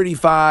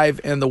 8:35,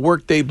 and the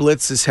Workday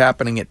Blitz is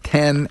happening at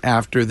 10.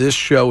 After this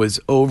show is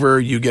over,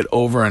 you get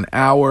over an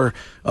hour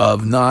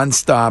of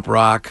nonstop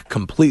rock,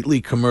 completely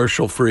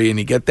commercial-free, and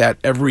you get that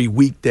every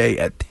weekday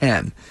at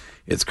 10.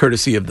 It's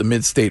courtesy of the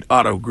Mid-State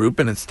Auto Group,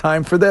 and it's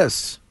time for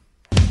this.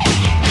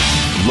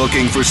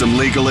 Looking for some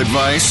legal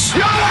advice?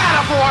 You're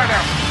out of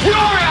order! You're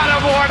out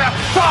of order!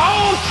 The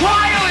whole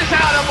trial is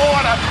out of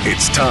order!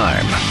 It's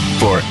time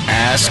for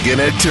Ask an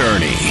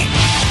Attorney.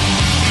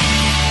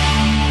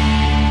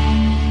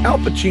 Al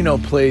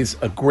Pacino plays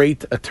a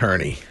great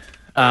attorney.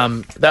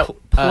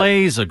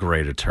 Plays a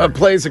great attorney.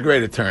 Plays a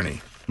great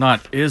attorney. Not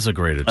is a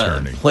great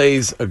attorney.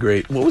 Plays a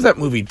great... What was that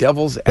movie?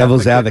 Devil's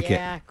Advocate.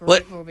 Yeah,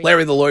 great movie.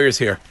 Larry the lawyer's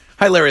here.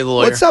 Hi, Larry the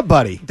lawyer. What's up,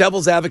 buddy?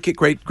 Devil's Advocate,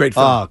 great film.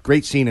 Oh,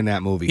 great scene in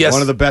that movie. Yes.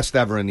 One of the best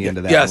ever in the end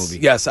of that movie.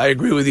 Yes, I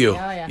agree with you. Oh,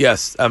 yeah.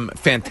 Yes,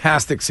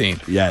 fantastic scene.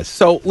 Yes.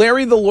 So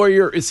Larry the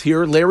lawyer is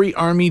here. Larry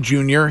Army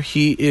Jr.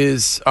 He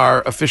is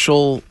our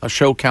official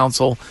show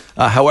counsel.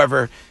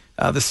 However,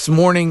 this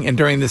morning and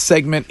during this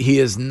segment, he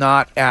is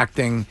not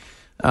acting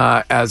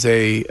as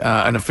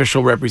an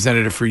official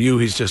representative for you.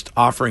 He's just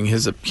offering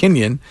his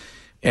opinion.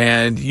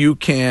 And you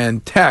can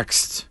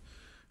text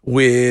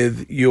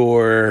with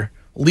your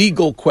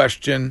legal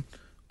question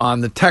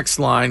on the text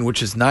line,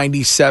 which is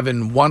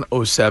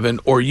 97107,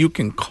 or you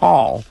can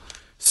call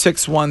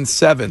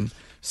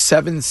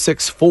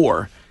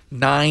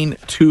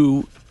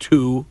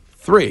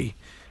 617-764-9223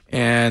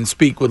 and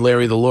speak with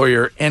Larry the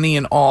lawyer. Any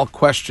and all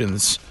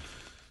questions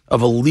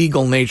of a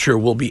legal nature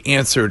will be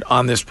answered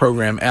on this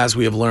program, as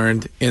we have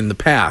learned in the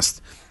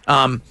past.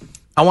 I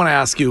want to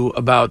ask you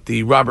about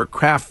the Robert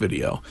Kraft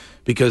video,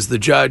 because the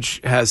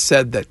judge has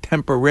said that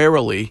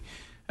temporarily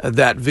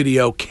that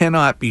video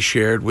cannot be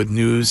shared with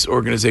news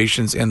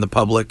organizations and the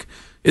public.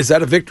 Is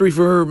that a victory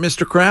for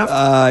Mr. Kraft?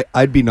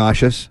 I'd be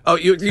nauseous. Oh,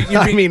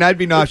 I'd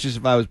be nauseous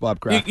if I was Bob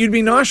Kraft. You'd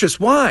be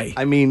nauseous. Why?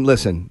 I mean,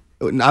 listen,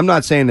 I'm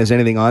not saying there's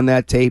anything on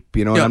that tape,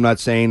 and I'm not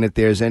saying that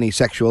there's any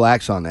sexual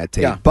acts on that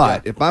tape.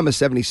 But if I'm a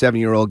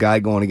 77-year-old guy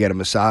going to get a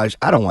massage,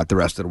 I don't want the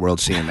rest of the world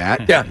seeing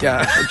that.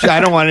 I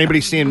don't want anybody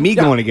seeing me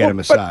going to get a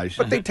massage.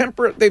 But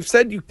they've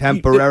said you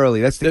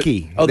temporarily. That's the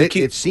key. Oh, the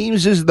key. It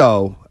seems as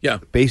though,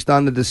 based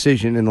on the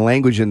decision and the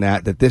language in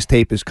that this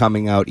tape is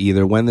coming out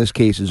either when this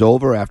case is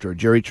over, after a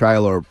jury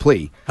trial, or a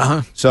plea.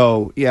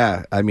 So,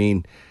 I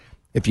mean,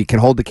 if you can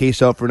hold the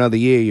case out for another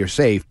year, you're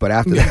safe. But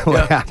after that,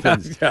 what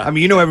happens? I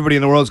mean, everybody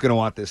in the world is going to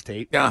want this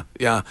tape. And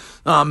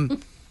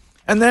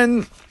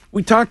then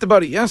we talked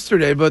about it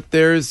yesterday, but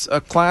there's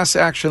a class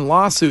action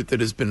lawsuit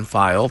that has been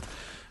filed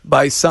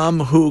by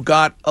some who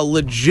got a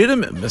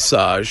legitimate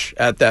massage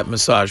at that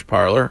massage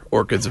parlor,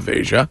 Orchids of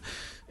Asia,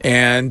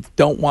 and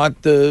don't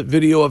want the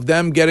video of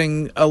them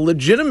getting a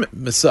legitimate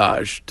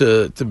massage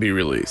to be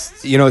released.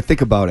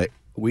 Think about it.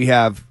 We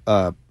have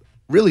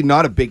really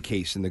not a big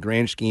case in the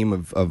grand scheme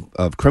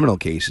of criminal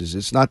cases.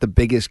 It's not the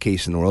biggest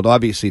case in the world.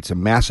 Obviously, it's a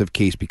massive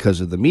case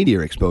because of the media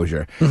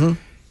exposure. Mm-hmm.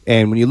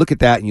 And when you look at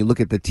that and you look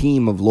at the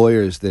team of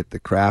lawyers that the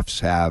Crafts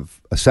have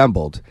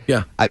assembled,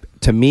 Yeah.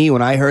 to me,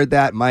 when I heard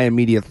that, my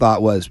immediate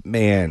thought was,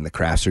 man, the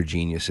Crafts are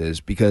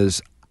geniuses,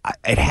 because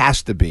it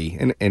has to be,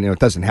 and it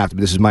doesn't have to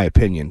be, this is my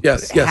opinion.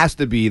 Yes, it has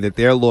to be that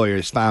their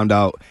lawyers found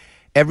out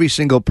every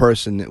single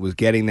person that was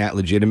getting that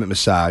legitimate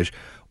massage,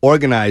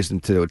 organized them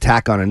to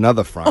attack on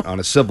another front, on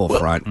a civil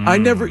front. I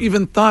never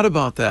even thought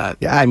about that.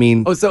 Yeah, I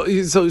mean... Oh, so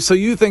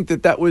you think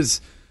that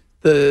was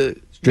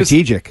the...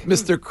 Strategic.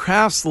 Mr.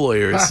 Kraft's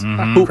lawyers.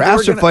 Mm-hmm. Who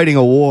Crafts are fighting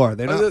a war.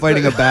 They're not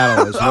fighting a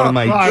battle, as one of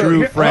my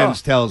true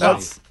friends tells me.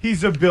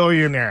 He's a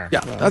billionaire.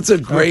 Yeah, that's a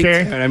great...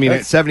 And I mean,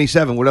 at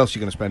 77, what else are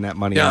you going to spend that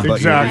money on? But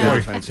exactly. your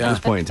defense at this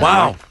point in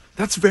time. Wow,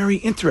 that's very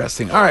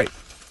interesting. All right.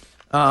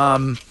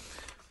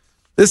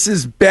 This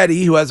is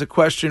Betty, who has a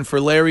question for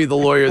Larry, the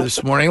lawyer,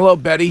 this morning. Hello,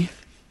 Betty.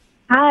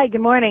 Hi,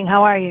 good morning.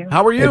 How are you?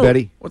 How are you? Hey,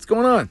 Betty. What's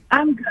going on?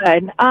 I'm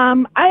good.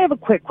 I have a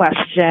quick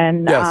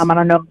question. Yes. I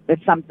don't know if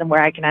it's something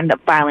where I can end up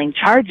filing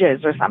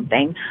charges or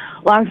something.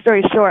 Long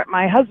story short,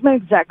 my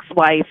husband's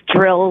ex-wife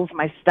drills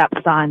my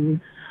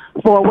stepson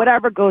for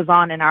whatever goes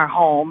on in our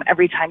home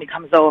every time he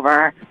comes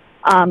over.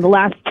 The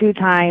last 2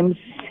 times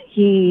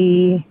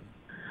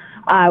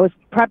I was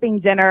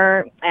prepping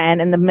dinner,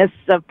 and in the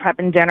midst of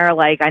prepping dinner,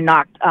 I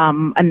knocked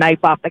a knife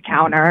off the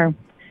counter.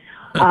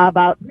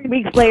 About 3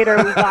 weeks later,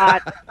 we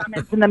got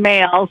comments in the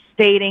mail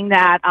stating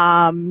that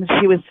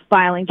she was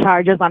filing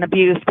charges on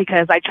abuse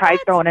because I tried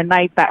throwing a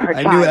knife at her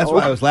child. I knew that's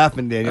why I was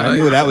laughing, Daniel. I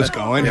knew where that was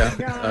going.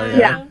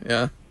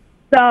 Yeah.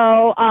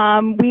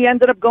 So we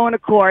ended up going to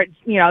court.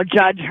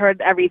 Judge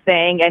heard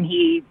everything, and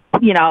he,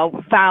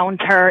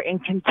 found her in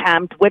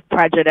contempt with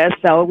prejudice.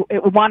 So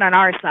it won on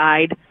our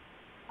side.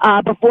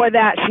 Before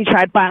that, she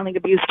tried filing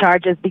abuse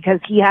charges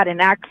because he had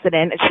an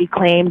accident, and she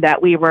claimed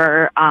that we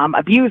were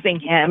abusing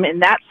him in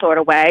that sort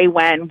of way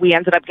when we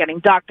ended up getting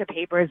doctor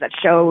papers that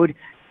showed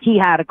he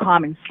had a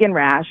common skin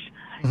rash.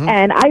 Mm-hmm.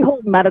 And I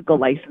hold medical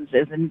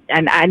licenses, and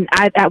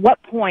at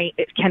what point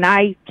can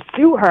I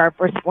sue her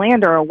for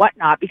slander or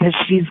whatnot, because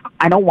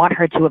I don't want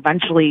her to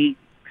eventually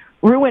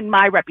ruin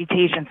my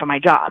reputation for my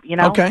job,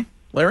 Okay.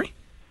 Larry?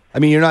 I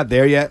mean, you're not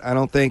there yet, I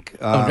don't think.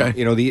 Okay.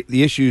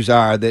 The issues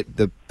are that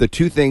the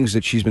 2 things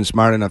that she's been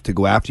smart enough to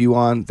go after you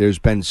on, there's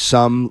been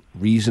some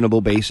reasonable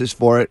basis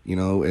for it.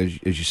 As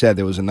you said,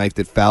 there was a knife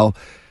that fell,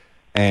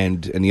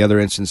 and in the other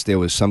instance, there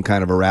was some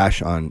kind of a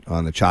rash on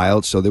the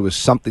child. So there was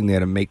something there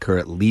to make her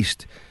at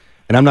least,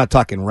 and I'm not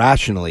talking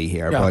rationally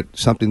here, but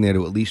something there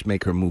to at least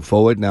make her move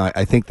forward. Now,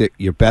 I think that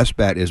your best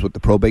bet is with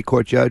the probate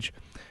court judge.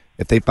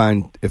 If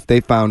they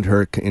found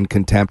her in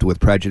contempt with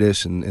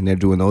prejudice and they're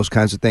doing those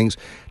kinds of things,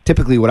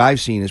 typically what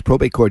I've seen is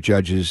probate court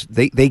judges,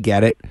 they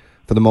get it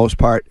for the most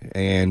part,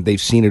 and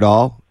they've seen it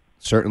all,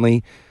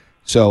 certainly.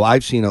 So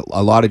I've seen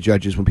a lot of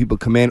judges, when people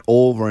come in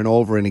over and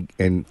over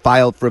and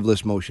file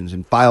frivolous motions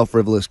and file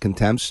frivolous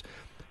contempts,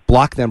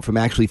 block them from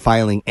actually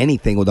filing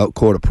anything without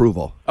court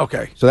approval.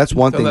 Okay. So that's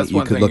one thing that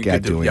you could look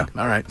at doing. Yeah.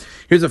 All right.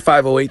 Here's a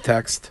 508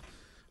 text.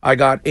 I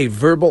got a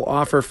verbal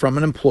offer from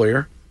an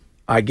employer.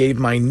 I gave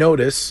my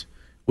notice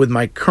with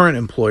my current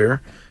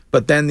employer,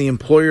 but then the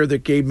employer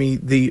that gave me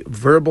the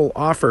verbal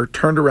offer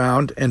turned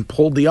around and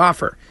pulled the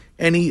offer.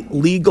 Any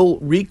legal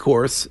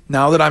recourse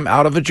now that I'm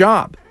out of a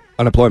job?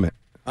 Unemployment.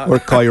 Or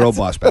call your old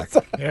boss back.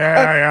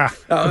 Buy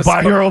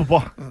your old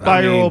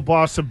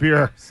boss a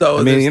beer. So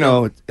I mean,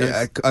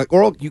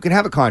 oral. You can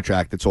have a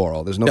contract that's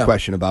oral. There's no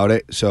question about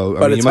it. So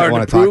But you might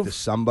want to talk prove. to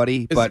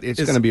somebody, but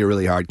it's going to be a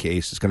really hard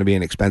case. It's going to be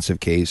an expensive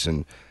case,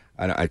 and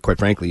I quite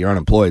frankly, you're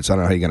unemployed, so I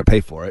don't know how you're going to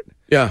pay for it.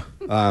 Yeah.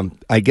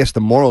 I guess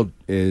the moral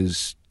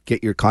is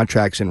get your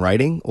contracts in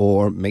writing,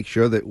 or make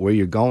sure that where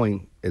you're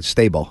going is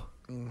stable.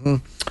 Mm-hmm.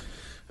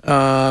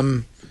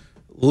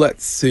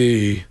 Let's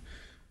see.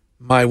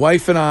 My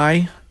wife and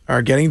I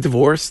are getting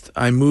divorced.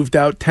 I moved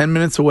out 10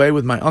 minutes away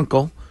with my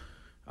uncle.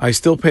 I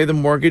still pay the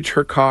mortgage,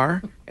 her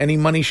car, any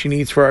money she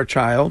needs for our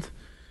child.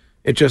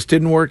 It just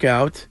didn't work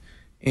out,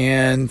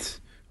 and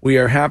we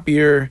are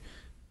happier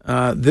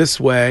this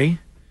way.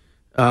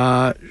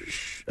 I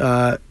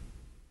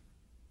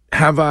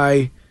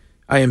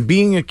am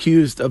being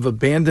accused of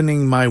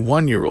abandoning my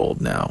 1-year-old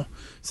now.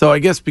 So I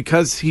guess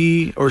because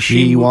he or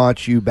she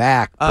wants you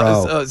back,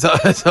 bro.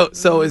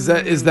 So is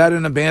that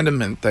an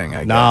abandonment thing? I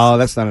guess. No,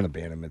 that's not an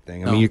abandonment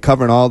thing. I mean, you're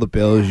covering all the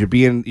bills.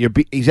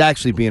 He's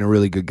actually being a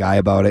really good guy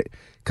about it.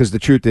 Because the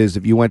truth is,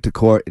 if you went to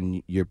court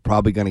and you're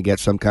probably going to get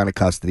some kind of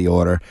custody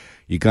order,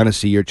 you're going to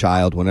see your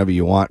child whenever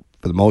you want,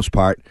 for the most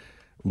part,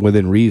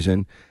 within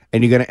reason.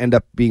 And you're going to end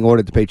up being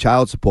ordered to pay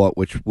child support,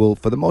 which will,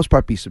 for the most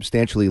part, be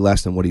substantially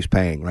less than what he's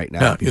paying right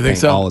now. Yeah, you think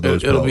so? All of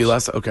those It'll bills. be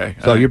less? Okay.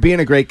 So you're being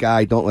a great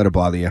guy. Don't let her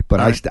bother you.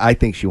 But I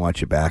think she wants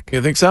you back. You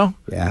think so?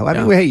 Yeah. I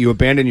mean, hey, you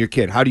abandoned your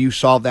kid. How do you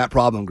solve that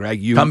problem,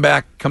 Greg? You come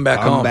back home.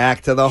 Come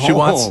back to the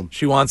home.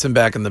 She wants him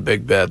back in the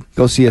big bed.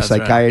 Go see a That's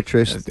right.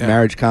 psychiatrist,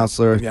 marriage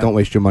counselor. Yeah. Don't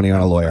waste your money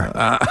on a lawyer.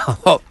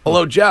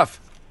 Hello,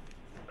 Jeff.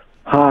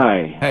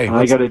 Hi. Hey,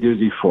 I got a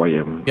doozy for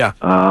you. Yeah.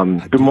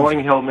 Good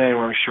morning, Hillman.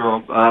 I'm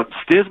sure.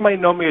 Stiz might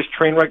know me as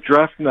Trainwreck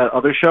Jeff from that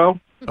other show.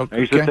 Okay. I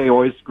used to say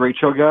always great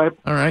show guy.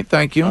 All right,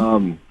 thank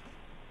you.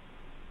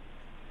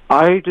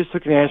 I just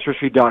took an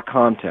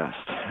Ancestry.com test,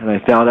 and I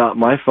found out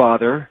my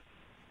father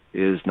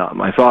is not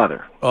my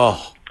father.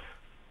 Oh.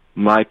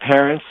 My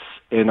parents,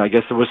 and I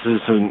guess it was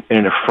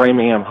in a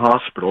Framingham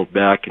hospital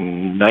back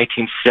in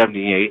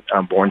 1978.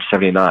 I'm born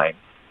 79.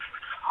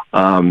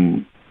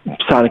 Signed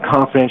a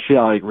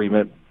confidentiality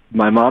agreement.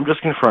 My mom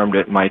just confirmed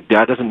it. My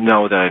dad doesn't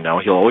know that I know.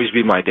 He'll always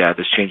be my dad.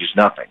 This changes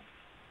nothing.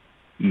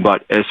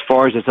 But as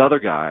far as this other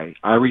guy,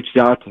 I reached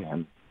out to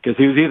him because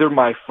he was either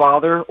my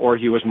father or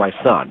he was my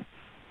son.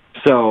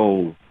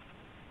 So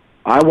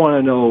I want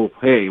to know,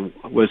 hey,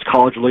 was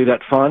college really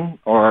that fun?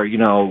 Or,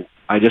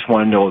 I just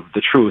want to know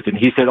the truth. And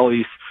he said,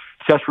 these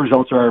test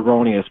results are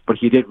erroneous, but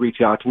he did reach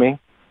out to me.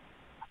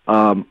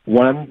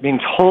 What I'm being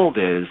told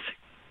is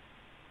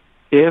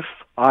if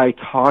I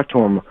talk to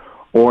him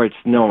or it's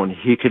known,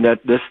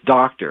 this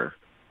doctor,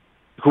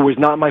 who was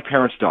not my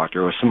parents'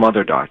 doctor, or some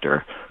other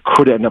doctor,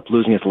 could end up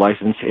losing his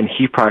license, and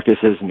he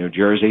practices in New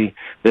Jersey.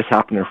 This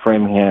happened in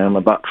Framingham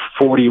about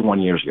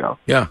 41 years ago.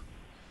 Yeah.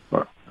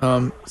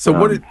 So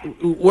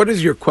what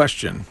is your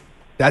question?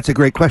 That's a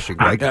great question,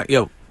 Greg.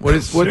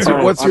 What's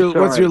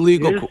your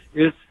legal?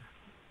 Is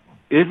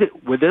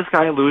it, would this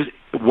guy lose?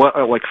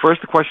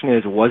 First the question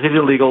is, was it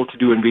illegal to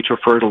do in vitro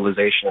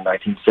fertilization in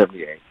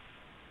 1978?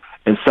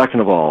 And second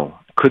of all,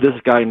 could this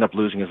guy end up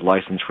losing his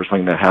license for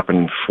something that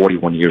happened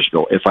 41 years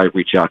ago if I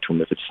reach out to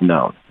him, if it's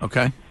known?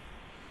 Okay.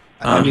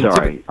 I'm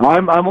sorry.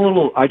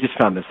 I just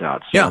found this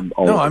out. So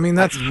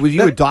were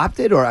you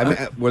adopted, or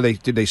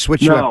did they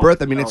switch you at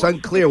birth? I mean, it's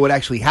unclear what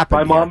actually happened.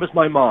 My mom is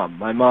my mom.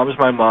 My mom is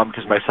my mom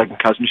because my second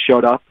cousin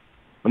showed up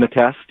on the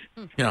test.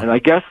 Yeah. And I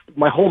guess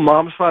my whole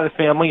mom's side of the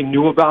family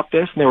knew about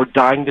this, and they were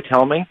dying to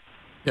tell me.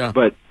 Yeah.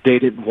 But they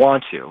didn't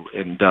want to.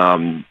 And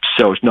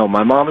no,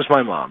 my mom is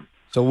my mom.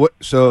 So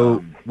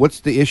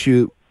what's the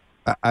issue?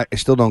 I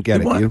still don't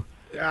get it. You?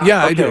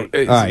 Yeah, I do.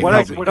 All right.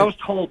 What I was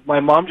told, my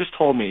mom just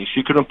told me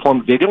she couldn't pull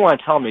me. They didn't want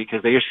to tell me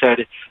because they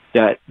said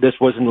that this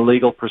was an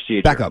illegal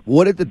procedure. Back up.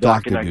 What did the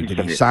doctor do? Did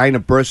he sign a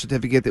birth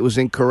certificate that was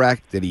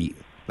incorrect? Did he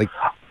it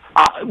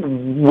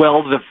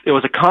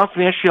was a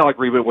confidential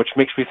agreement, which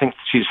makes me think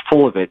she's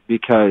full of it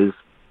because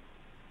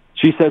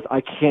she says I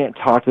can't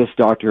talk to this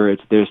doctor.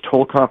 There's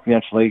total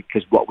confidentiality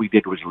because what we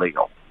did was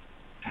legal.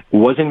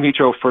 Was in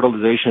vitro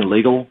fertilization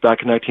legal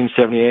back in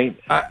 1978?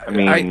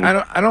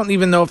 I don't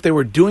even know if they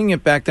were doing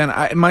it back then.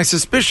 My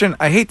suspicion,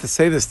 I hate to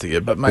say this to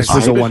you, but this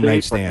was a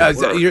one-night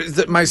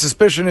stand. My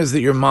suspicion is that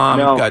your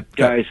mom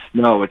guys,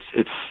 no,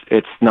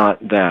 it's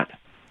not that.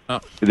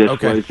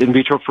 Was in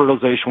vitro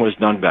fertilization was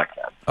done back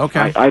then.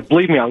 Okay, I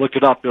believe me, I looked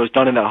it up. It was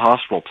done in that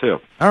hospital too.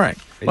 All right.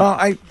 Well,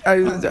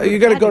 you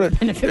got to go to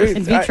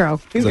in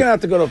vitro. He's going to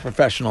have to go to a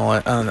professional,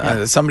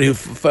 somebody who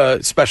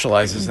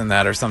specializes in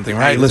that or something,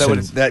 right? Listen,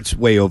 that's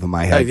way over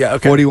my head. Yeah.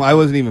 Okay.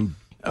 41.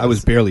 I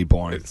was barely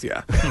born.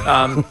 Yeah.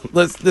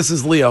 This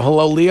is Leo.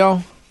 Hello,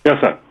 Leo.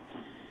 Yes, sir.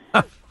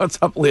 What's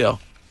up, Leo?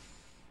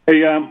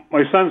 Hey,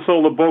 my son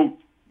sold a boat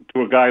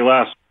to a guy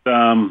last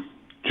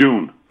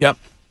June. Yep.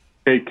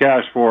 Paid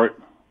cash for it,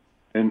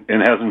 and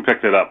hasn't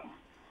picked it up.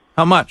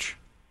 How much?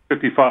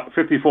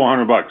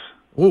 $5,400.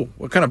 Ooh,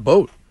 what kind of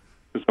boat?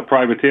 It's a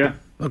privateer.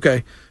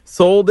 Okay.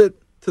 Sold it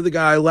to the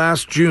guy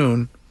last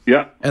June.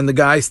 Yeah. And the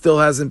guy still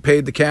hasn't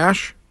paid the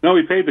cash? No,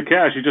 he paid the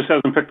cash. He just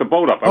hasn't picked the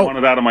boat up. I want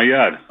it out of my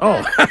yard.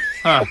 Oh.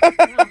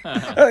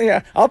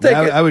 Yeah, I'll take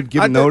it. I would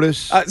give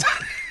notice.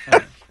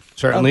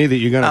 Certainly that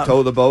you're going to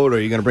tow the boat, or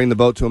you're going to bring the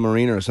boat to a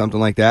marina or something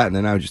like that, and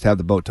then I would just have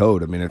the boat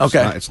towed. I mean,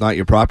 it's not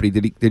your property.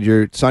 Did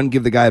your son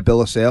give the guy a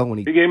bill of sale when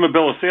he? He gave him a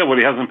bill of sale, but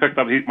he hasn't picked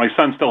up. My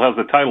son still has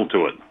the title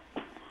to it.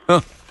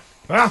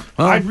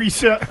 I'd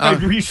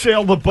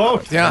resell the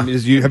boat. Yeah. I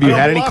mean, have you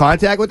had any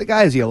contact with the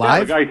guy? Is he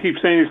alive? Yeah, the guy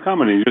keeps saying he's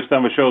coming. He just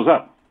never shows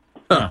up.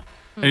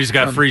 And he's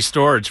got free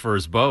storage for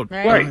his boat.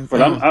 Right.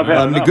 But I've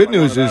had the good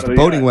news is the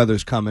boating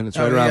weather's coming. It's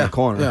right around the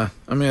corner. Yeah.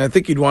 I mean, I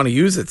think you'd want to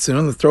use it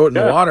soon to throw it in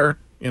the water.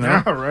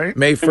 Yeah, right.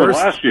 May 1st.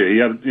 Last year, he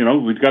had,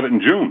 we got it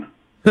in June.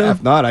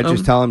 If not, I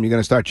just tell him you're going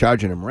to start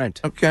charging him rent.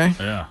 Okay.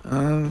 Yeah.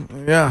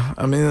 Yeah.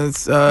 I mean,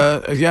 it's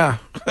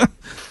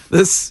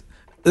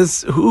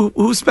this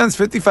who spends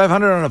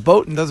 $5,500 on a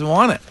boat and doesn't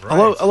want it?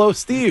 Right. Hello,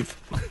 Steve.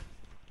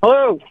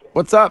 Hello.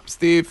 What's up,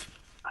 Steve?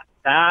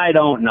 I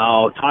don't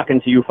know.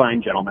 Talking to you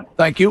fine gentlemen.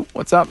 Thank you.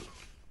 What's up?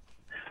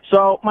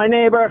 So my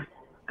neighbor,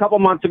 a couple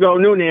months ago,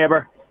 new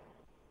neighbor,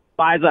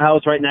 buys a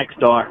house right next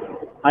door.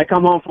 I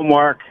come home from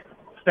work,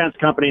 fence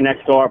company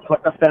next door,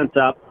 put the fence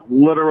up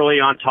literally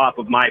on top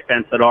of my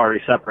fence that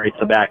already separates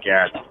the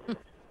backyard.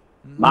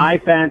 My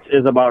fence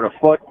is about a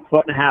foot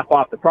and a half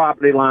off the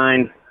property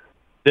line.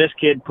 This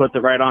kid puts it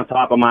right on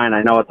top of mine.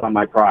 I know it's on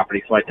my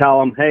property. So I tell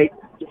him, hey,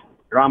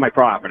 you're on my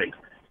property.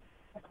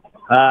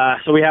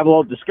 So we have a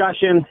little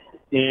discussion,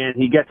 and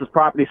he gets his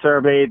property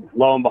surveyed.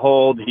 Lo and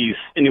behold, he's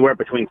anywhere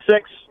between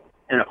 6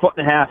 and a foot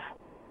and a half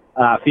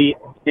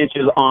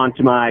inches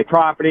onto my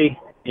property,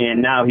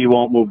 and now he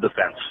won't move the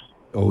fence.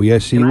 Oh,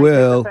 yes, he Can I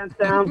will. take the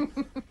fence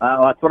down?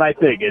 That's what I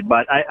figured.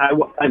 But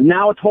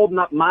now it's holding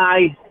up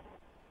my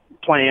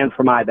plans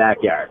for my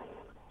backyard.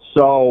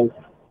 So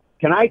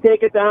can I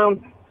take it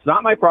down? It's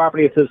not my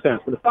property. It's his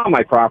fence. But it's on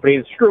my property.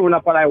 It's screwing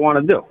up what I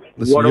want to do.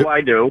 Listen, what do I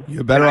do?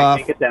 You're better Can I off.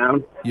 take it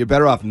down? You're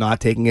better off not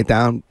taking it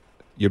down.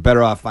 You're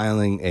better off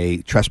filing a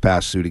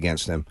trespass suit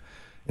against him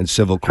in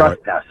civil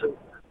court. Trespass suit.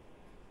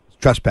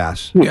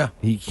 Trespass. Yeah.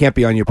 He can't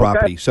be on your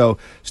property. So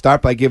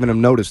start by giving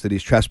him notice that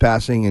he's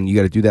trespassing, and you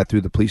got to do that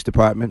through the police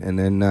department, and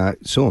then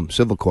sue him,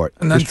 civil court.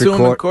 And then District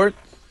sue him in court?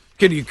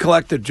 Can you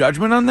collect a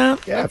judgment on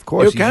that? Yeah, of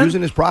course. You He's can?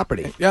 using his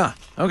property. Yeah.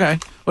 Okay.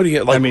 What do you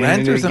get, like rent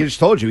and or he something? just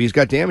told you he's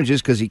got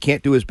damages because he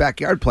can't do his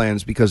backyard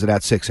plans because of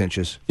that 6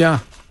 inches. Yeah.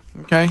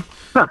 Okay.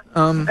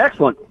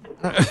 Excellent.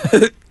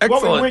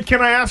 Excellent. Wait,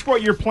 can I ask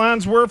what your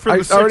plans were for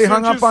the 6 already inches?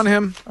 hung up on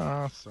him.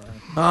 Oh,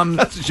 sorry.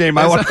 That's a shame.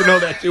 I wanted to know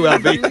that too,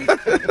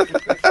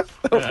 LB.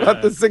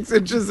 About the 6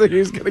 inches that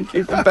he's going to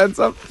keep the fence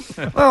up.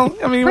 Well,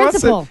 I mean, he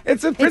wants Principle. it.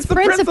 It's the principle.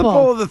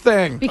 principle of the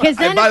thing. Because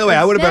then And by the way,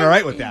 I would have been then- all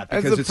right with that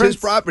because it's his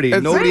property.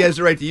 and Nobody has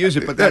the right to use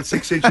it, but that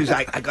 6 inches,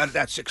 I got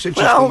that 6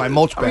 inches Well, from my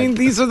mulch bed. I mean,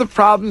 these are the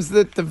problems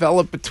that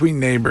develop between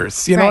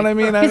neighbors. You know what I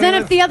mean? Because then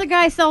if the other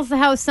guy sells the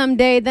house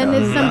someday, then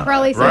there's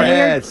probably some Right. weird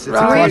Yeah, it's a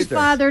cluster.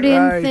 grandfathered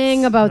in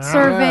thing about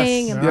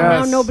surveying, and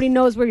now nobody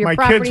knows where your My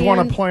property kids want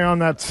ends. to play on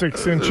that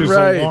 6 inches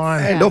Right. of lawn.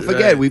 And don't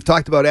forget, we've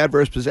talked about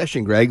adverse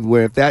possession, Greg,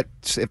 where if that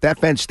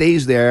fence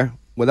stays there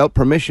without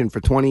permission for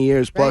 20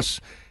 years plus,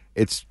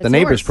 it's the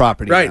neighbor's yours.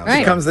 property. Right. now. It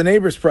becomes the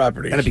neighbor's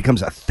property. And it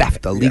becomes a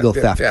theft, a legal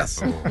theft.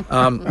 Yes.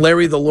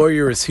 Larry the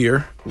lawyer is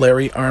here,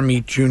 Larry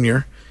Army Jr.,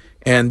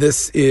 and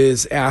this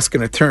is Ask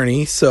an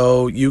Attorney.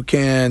 So you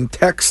can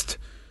text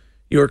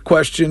your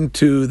question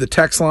to the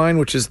text line,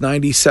 which is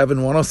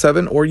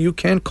 97107, or you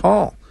can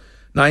call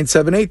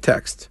 978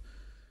 text.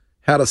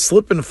 Had a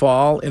slip and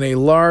fall in a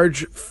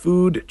large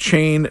food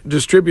chain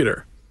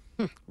distributor.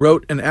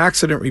 Wrote an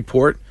accident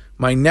report.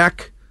 My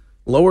neck,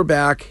 lower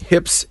back,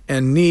 hips,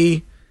 and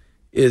knee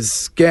is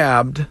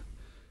scabbed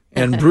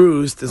and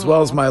bruised, as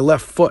well as my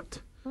left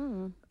foot.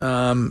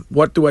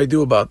 What do I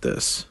do about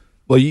this?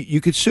 Well,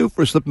 you could sue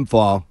for slip and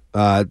fall.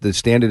 The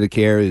standard of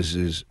care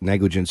is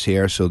negligence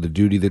here, so the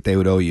duty that they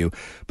would owe you.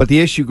 But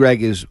the issue,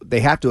 Greg, is they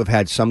have to have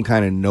had some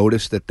kind of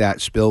notice that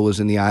that spill was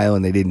in the aisle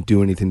and they didn't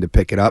do anything to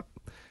pick it up.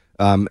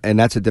 And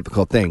that's a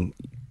difficult thing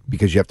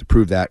because you have to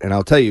prove that. And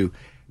I'll tell you,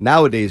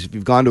 nowadays, if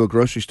you've gone to a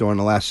grocery store in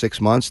the last 6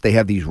 months, they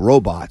have these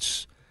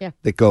robots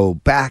that go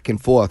back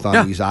and forth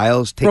on these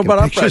aisles, taking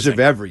Robot pictures uprising. of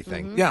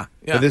everything Yeah.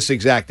 for this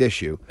exact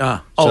issue.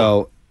 Oh.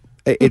 So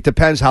it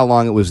depends how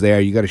long it was there.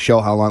 You got to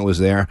show how long it was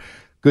there.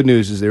 Good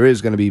news is there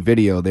is going to be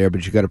video there,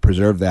 but you got to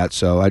preserve that.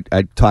 So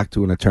I'd talk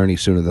to an attorney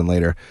sooner than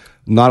later.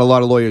 Not a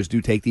lot of lawyers do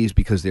take these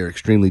because they're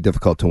extremely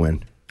difficult to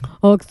win.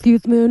 Oh,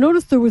 excuse me. I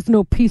noticed there was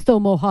no Piso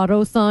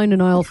Mojado sign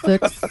in aisle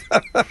 6.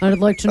 I'd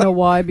like to know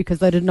why,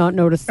 because I did not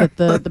notice that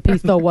the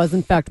Piso was,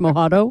 in fact,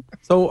 Mojado.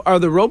 So are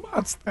the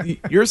robots,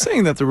 you're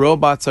saying that the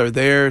robots are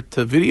there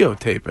to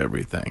videotape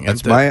everything.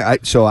 That's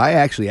I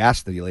actually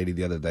asked the lady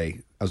the other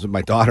day. I was with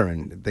my daughter,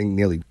 and the thing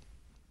nearly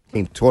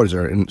came towards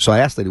her. And so I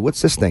asked the lady,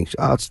 what's this thing? She,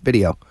 it's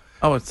video.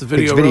 Oh, it's the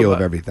Takes video video robot.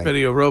 of everything.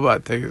 Video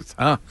robot takes.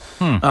 So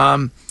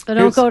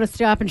don't go to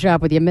Stop and Shop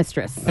with your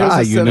mistress.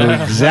 You knew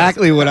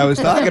exactly what I was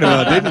talking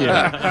about, didn't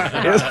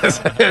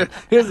you?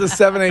 Here's the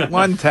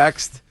 781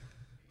 text.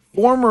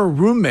 Former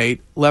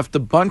roommate left a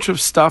bunch of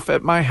stuff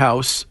at my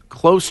house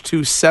close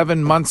to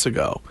 7 months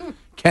ago.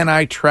 Can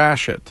I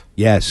trash it?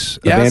 Yes.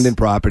 Yes? Abandoned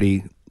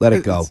property. Let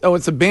it go. Oh,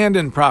 it's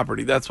abandoned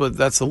property. That's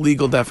the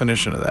legal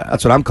definition of that.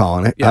 That's what I'm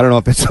calling it. I don't know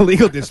if it's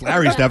illegal. It's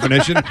Larry's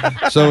definition.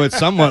 So it's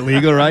somewhat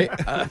legal, right?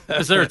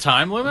 Is there a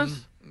time limit?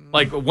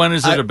 Like, when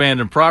is it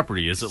abandoned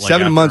property? Is it like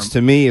 7 after months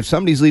to me. If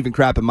somebody's leaving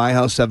crap in my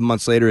house, 7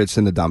 months later, it's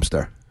in the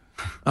dumpster.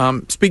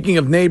 Speaking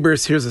of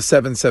neighbors, here's a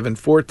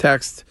 774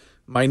 text.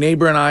 My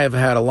neighbor and I have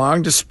had a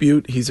long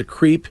dispute. He's a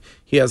creep.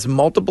 He has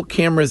multiple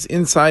cameras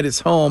inside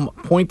his home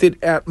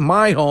pointed at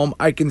my home.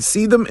 I can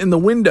see them in the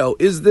window.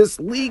 Is this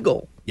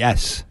legal?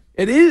 Yes.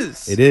 It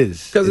is. It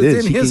is. Because It it's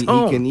is. in his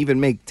home. He can even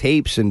make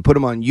tapes and put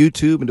them on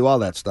YouTube and do all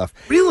that stuff.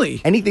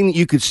 Really? Anything that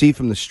you could see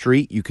from the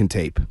street, you can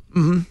tape.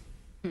 Mm-hmm.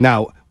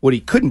 Now, what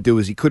he couldn't do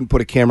is he couldn't put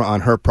a camera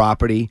on her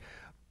property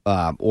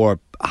or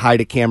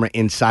hide a camera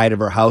inside of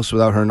her house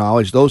without her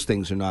knowledge. Those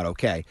things are not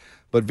okay.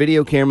 But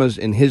video cameras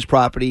in his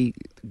property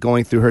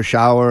going through her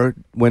shower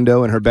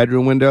window and her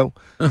bedroom window,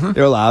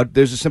 they're allowed.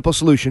 There's a simple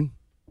solution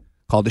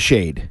called a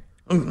shade.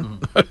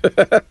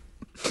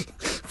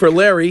 For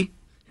Larry,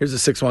 here's a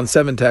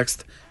 617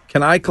 text.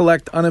 Can I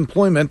collect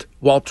unemployment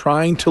while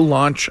trying to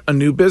launch a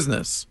new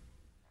business?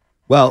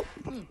 Well,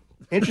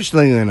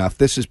 interestingly enough,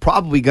 this is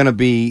probably going to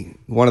be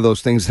one of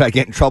those things that I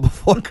get in trouble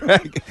for,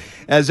 Greg.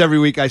 As every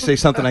week I say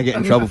something I get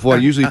in trouble for,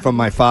 usually from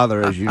my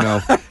father, as you know.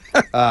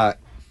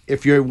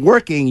 If you're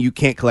working, you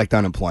can't collect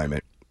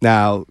unemployment.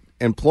 Now,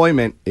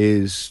 employment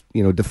is,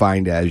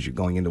 defined as you're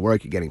going into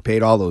work, you're getting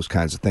paid, all those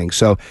kinds of things.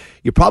 So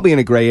you're probably in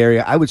a gray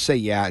area. I would say,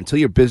 yeah, until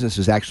your business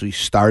is actually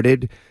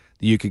started,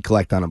 you could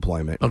collect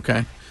unemployment.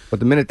 Okay. But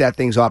the minute that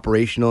thing's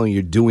operational and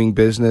you're doing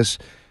business,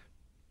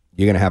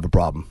 you're going to have a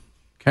problem.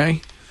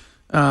 Okay.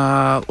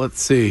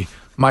 Let's see.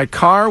 My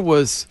car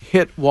was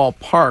hit while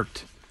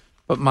parked,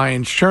 but my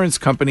insurance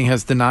company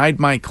has denied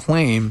my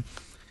claim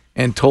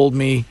and told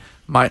me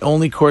my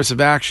only course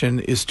of action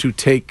is to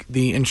take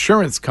the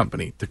insurance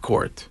company to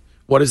court.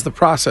 What is the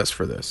process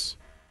for this?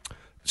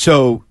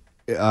 So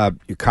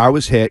your car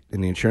was hit,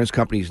 and the insurance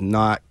company's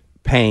not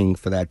paying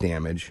for that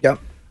damage. Yep.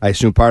 I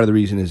assume part of the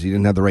reason is he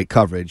didn't have the right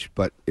coverage,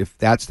 but if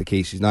that's the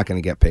case, he's not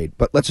going to get paid.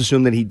 But let's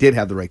assume that he did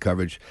have the right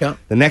coverage. Yeah.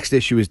 The next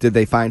issue is, did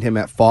they find him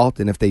at fault?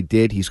 And if they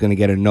did, he's going to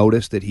get a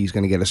notice that he's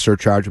going to get a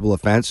surchargeable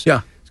offense.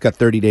 Yeah. He's got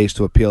 30 days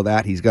to appeal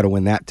that. He's got to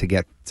win that to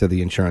get to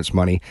the insurance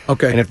money.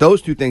 Okay. And if those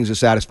two things are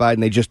satisfied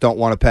and they just don't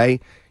want to pay,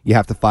 you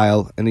have to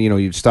file, and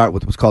you start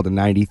with what's called a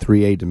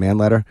 93A demand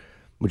letter,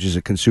 which is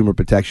a consumer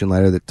protection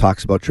letter that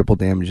talks about triple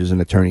damages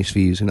and attorney's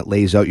fees, and it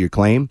lays out your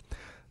claim.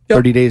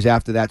 30 days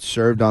after that's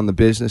served on the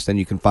business, then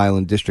you can file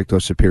in district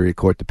or superior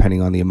court,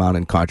 depending on the amount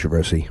in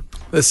controversy.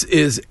 This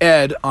is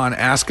Ed on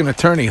Ask an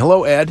Attorney.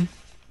 Hello, Ed.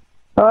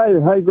 Hi,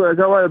 Greg.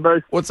 How are you,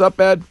 buddy? What's up,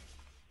 Ed?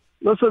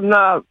 Listen,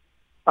 I'd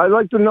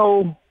like to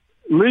know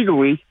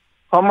legally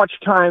how much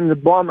time the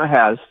bomber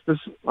has.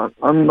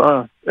 I'm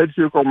Ed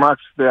Fuco,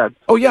 Mark's dad.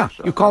 Oh, yeah.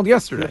 You called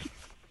yesterday.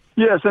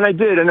 Yes, and I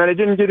did, and I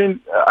didn't get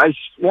in. I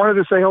wanted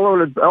to say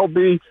hello to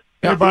LB,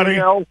 everybody,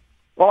 all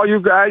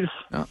you guys,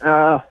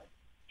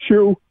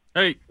 Shu.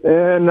 Hey.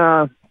 And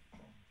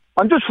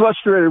I'm just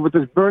frustrated with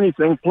this Bernie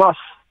thing. Plus,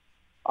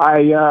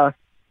 I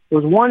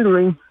was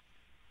wondering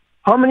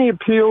how many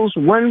appeals,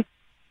 when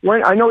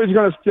I know he's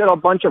going to get a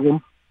bunch of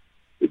them.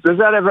 Does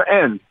that ever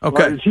end?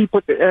 Okay. Or does he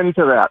put the end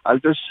to that? I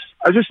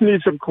just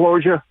need some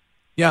closure.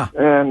 Yeah.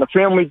 And the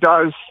family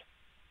does.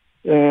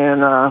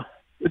 And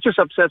it just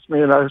upsets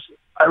me. And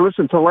I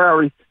listen to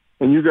Larry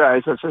and you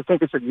guys. I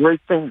think it's a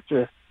great thing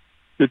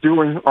you're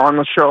doing on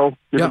the show,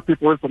 giving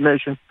people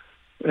information.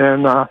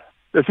 And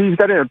if he's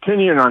got an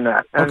opinion on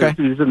that, and if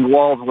he's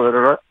involved with it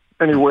or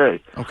anyway.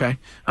 Okay.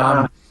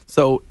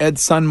 So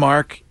Ed's son,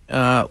 Mark,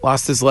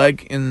 lost his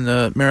leg in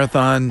the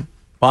marathon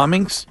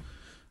bombings.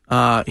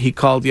 He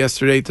called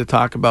yesterday to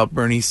talk about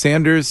Bernie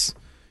Sanders,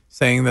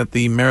 saying that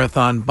the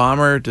marathon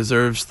bomber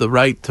deserves the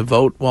right to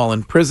vote while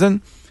in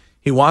prison.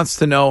 He wants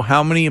to know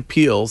how many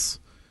appeals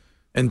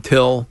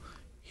until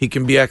he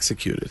can be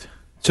executed.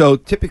 So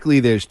typically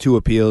there's two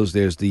appeals.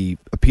 There's the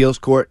appeals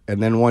court,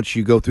 and then once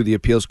you go through the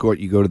appeals court,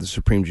 you go to the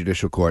Supreme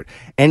Judicial Court.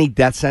 Any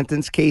death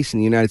sentence case in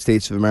the United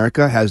States of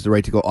America has the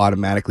right to go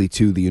automatically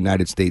to the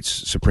United States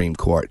Supreme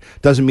Court.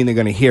 Doesn't mean they're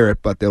going to hear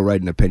it, but they'll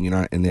write an opinion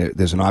on it, and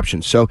there's an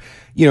option. So,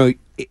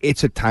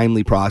 it's a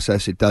timely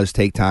process. It does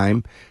take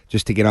time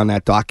just to get on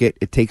that docket.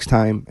 It takes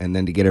time, and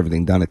then to get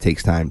everything done, it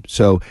takes time.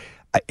 So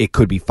it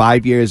could be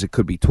 5 years, it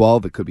could be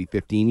 12, it could be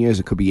 15 years,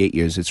 it could be 8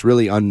 years. It's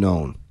really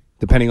unknown,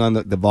 depending on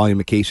the volume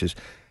of cases.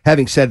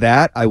 Having said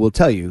that, I will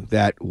tell you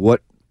that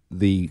what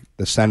the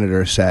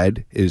senator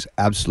said is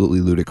absolutely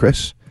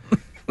ludicrous.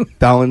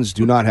 Felons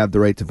do not have the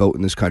right to vote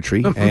in this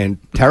country, and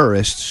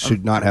terrorists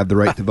should not have the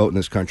right to vote in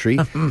this country.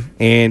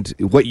 And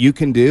what you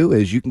can do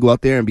is you can go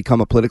out there and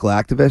become a political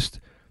activist,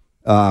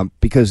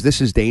 because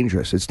this is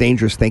dangerous. It's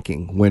dangerous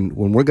thinking. When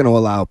we're going to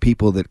allow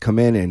people that come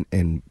in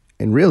and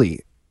really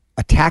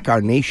attack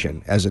our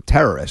nation as a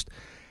terrorist,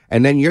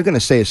 and then you're going to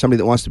say, as somebody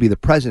that wants to be the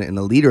president and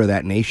the leader of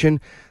that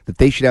nation, that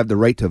they should have the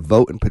right to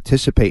vote and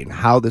participate in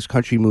how this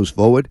country moves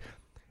forward.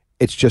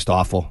 It's just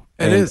awful.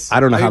 It is.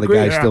 I don't know how the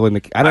guy's still in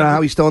the. I don't know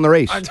how he's still in the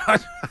race.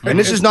 And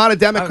this is not a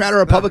Democrat or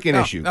Republican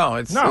issue.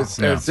 No,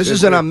 this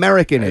is an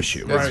American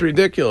issue. It's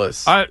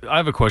ridiculous. I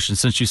have a question.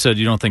 Since you said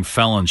you don't think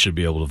felons should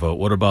be able to vote,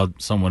 what about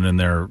someone in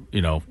there,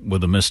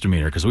 with a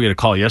misdemeanor? Because we had a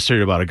call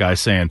yesterday about a guy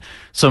saying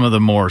some of the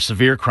more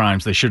severe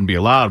crimes they shouldn't be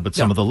allowed, but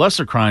some of the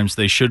lesser crimes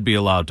they should be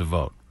allowed to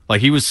vote. Like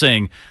he was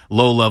saying,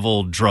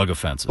 low-level drug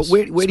offenses. But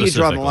where do you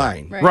draw the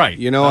line? Right.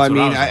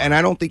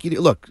 I don't think you do.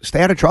 Look,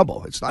 stay out of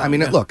trouble. It's not.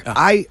 Look,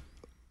 I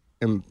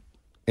am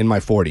in my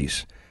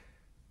 40s.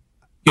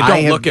 You don't I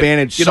have look it.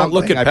 managed You don't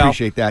look something. it, I pal.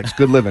 appreciate that. It's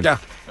good living.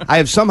 I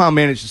have somehow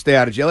managed to stay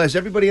out of jail. Has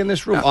everybody in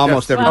this room?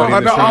 Almost everybody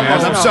in this room.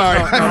 I'm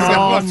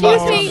sorry.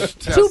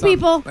 Excuse me. Two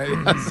people.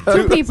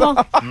 Two people.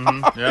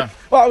 Yeah.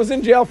 Well, I was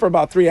in jail for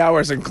about 3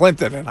 hours in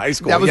Clinton in high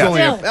school. That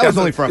was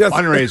only for a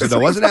fundraiser,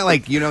 though. Wasn't that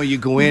like, you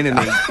go in and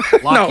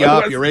they lock you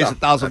up, you raise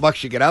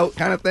 $1,000, you get out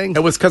kind of thing?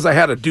 It was because I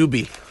had a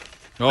doobie.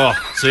 Oh,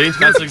 see?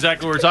 That's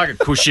exactly what we're talking.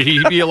 Should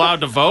he be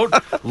allowed to vote?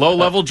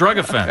 Low-level drug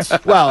offense.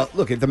 Well,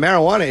 look, the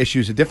marijuana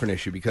issue is a different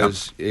issue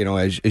because,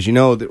 as you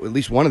know, at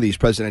least one of these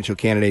presidential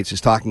candidates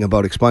is talking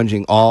about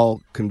expunging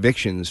all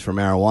convictions for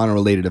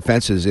marijuana-related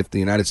offenses if the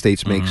United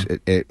States makes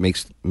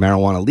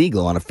marijuana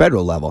legal on a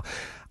federal level.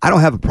 I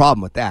don't have a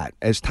problem with that.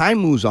 As time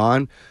moves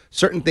on,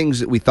 certain things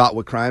that we thought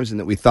were crimes and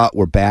that we thought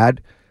were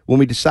bad, when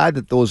we decide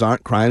that those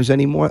aren't crimes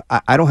anymore,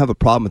 I don't have a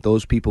problem with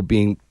those people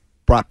being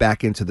brought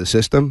back into the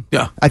system.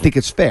 Yeah. I think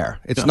it's fair.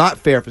 It's not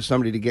fair for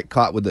somebody to get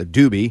caught with a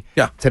doobie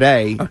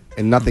today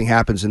and nothing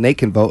happens and they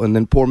can vote, and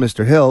then poor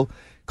Mr. Hill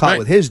caught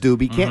with his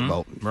doobie can't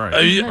vote.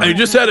 Right. I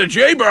just had a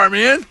J-bar,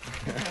 man.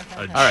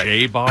 A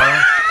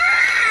J-bar?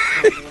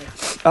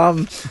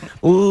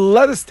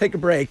 Let us take a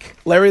break.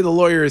 Larry the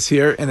lawyer is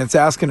here, and it's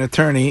Ask an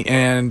Attorney,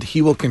 and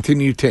he will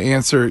continue to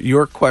answer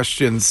your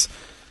questions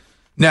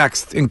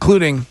next,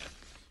 including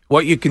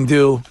what you can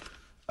do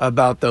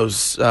about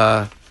those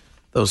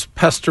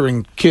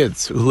pestering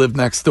kids who live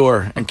next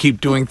door and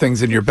keep doing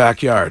things in your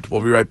backyard.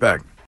 We'll be right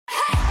back.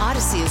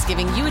 Odyssey is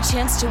giving you a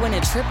chance to win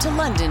a trip to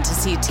London to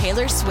see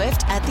Taylor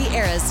Swift at the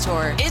Eras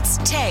Tour. It's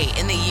Tay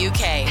in the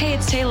UK. Hey,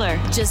 it's Taylor.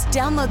 Just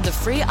download the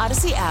free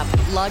Odyssey app,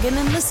 log in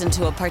and listen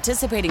to a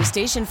participating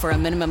station for a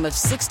minimum of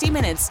 60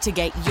 minutes to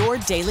get your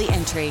daily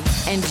entry.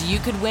 And you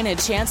could win a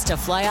chance to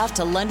fly off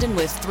to London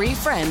with 3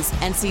 friends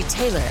and see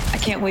Taylor. I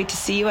can't wait to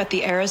see you at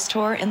the Eras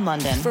Tour in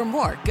London. For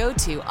more, go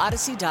to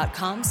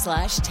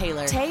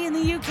odyssey.com/Taylor. Tay in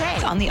the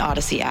UK. On the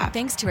Odyssey app.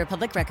 Thanks to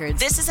Republic Records.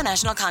 This is a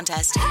national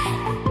contest.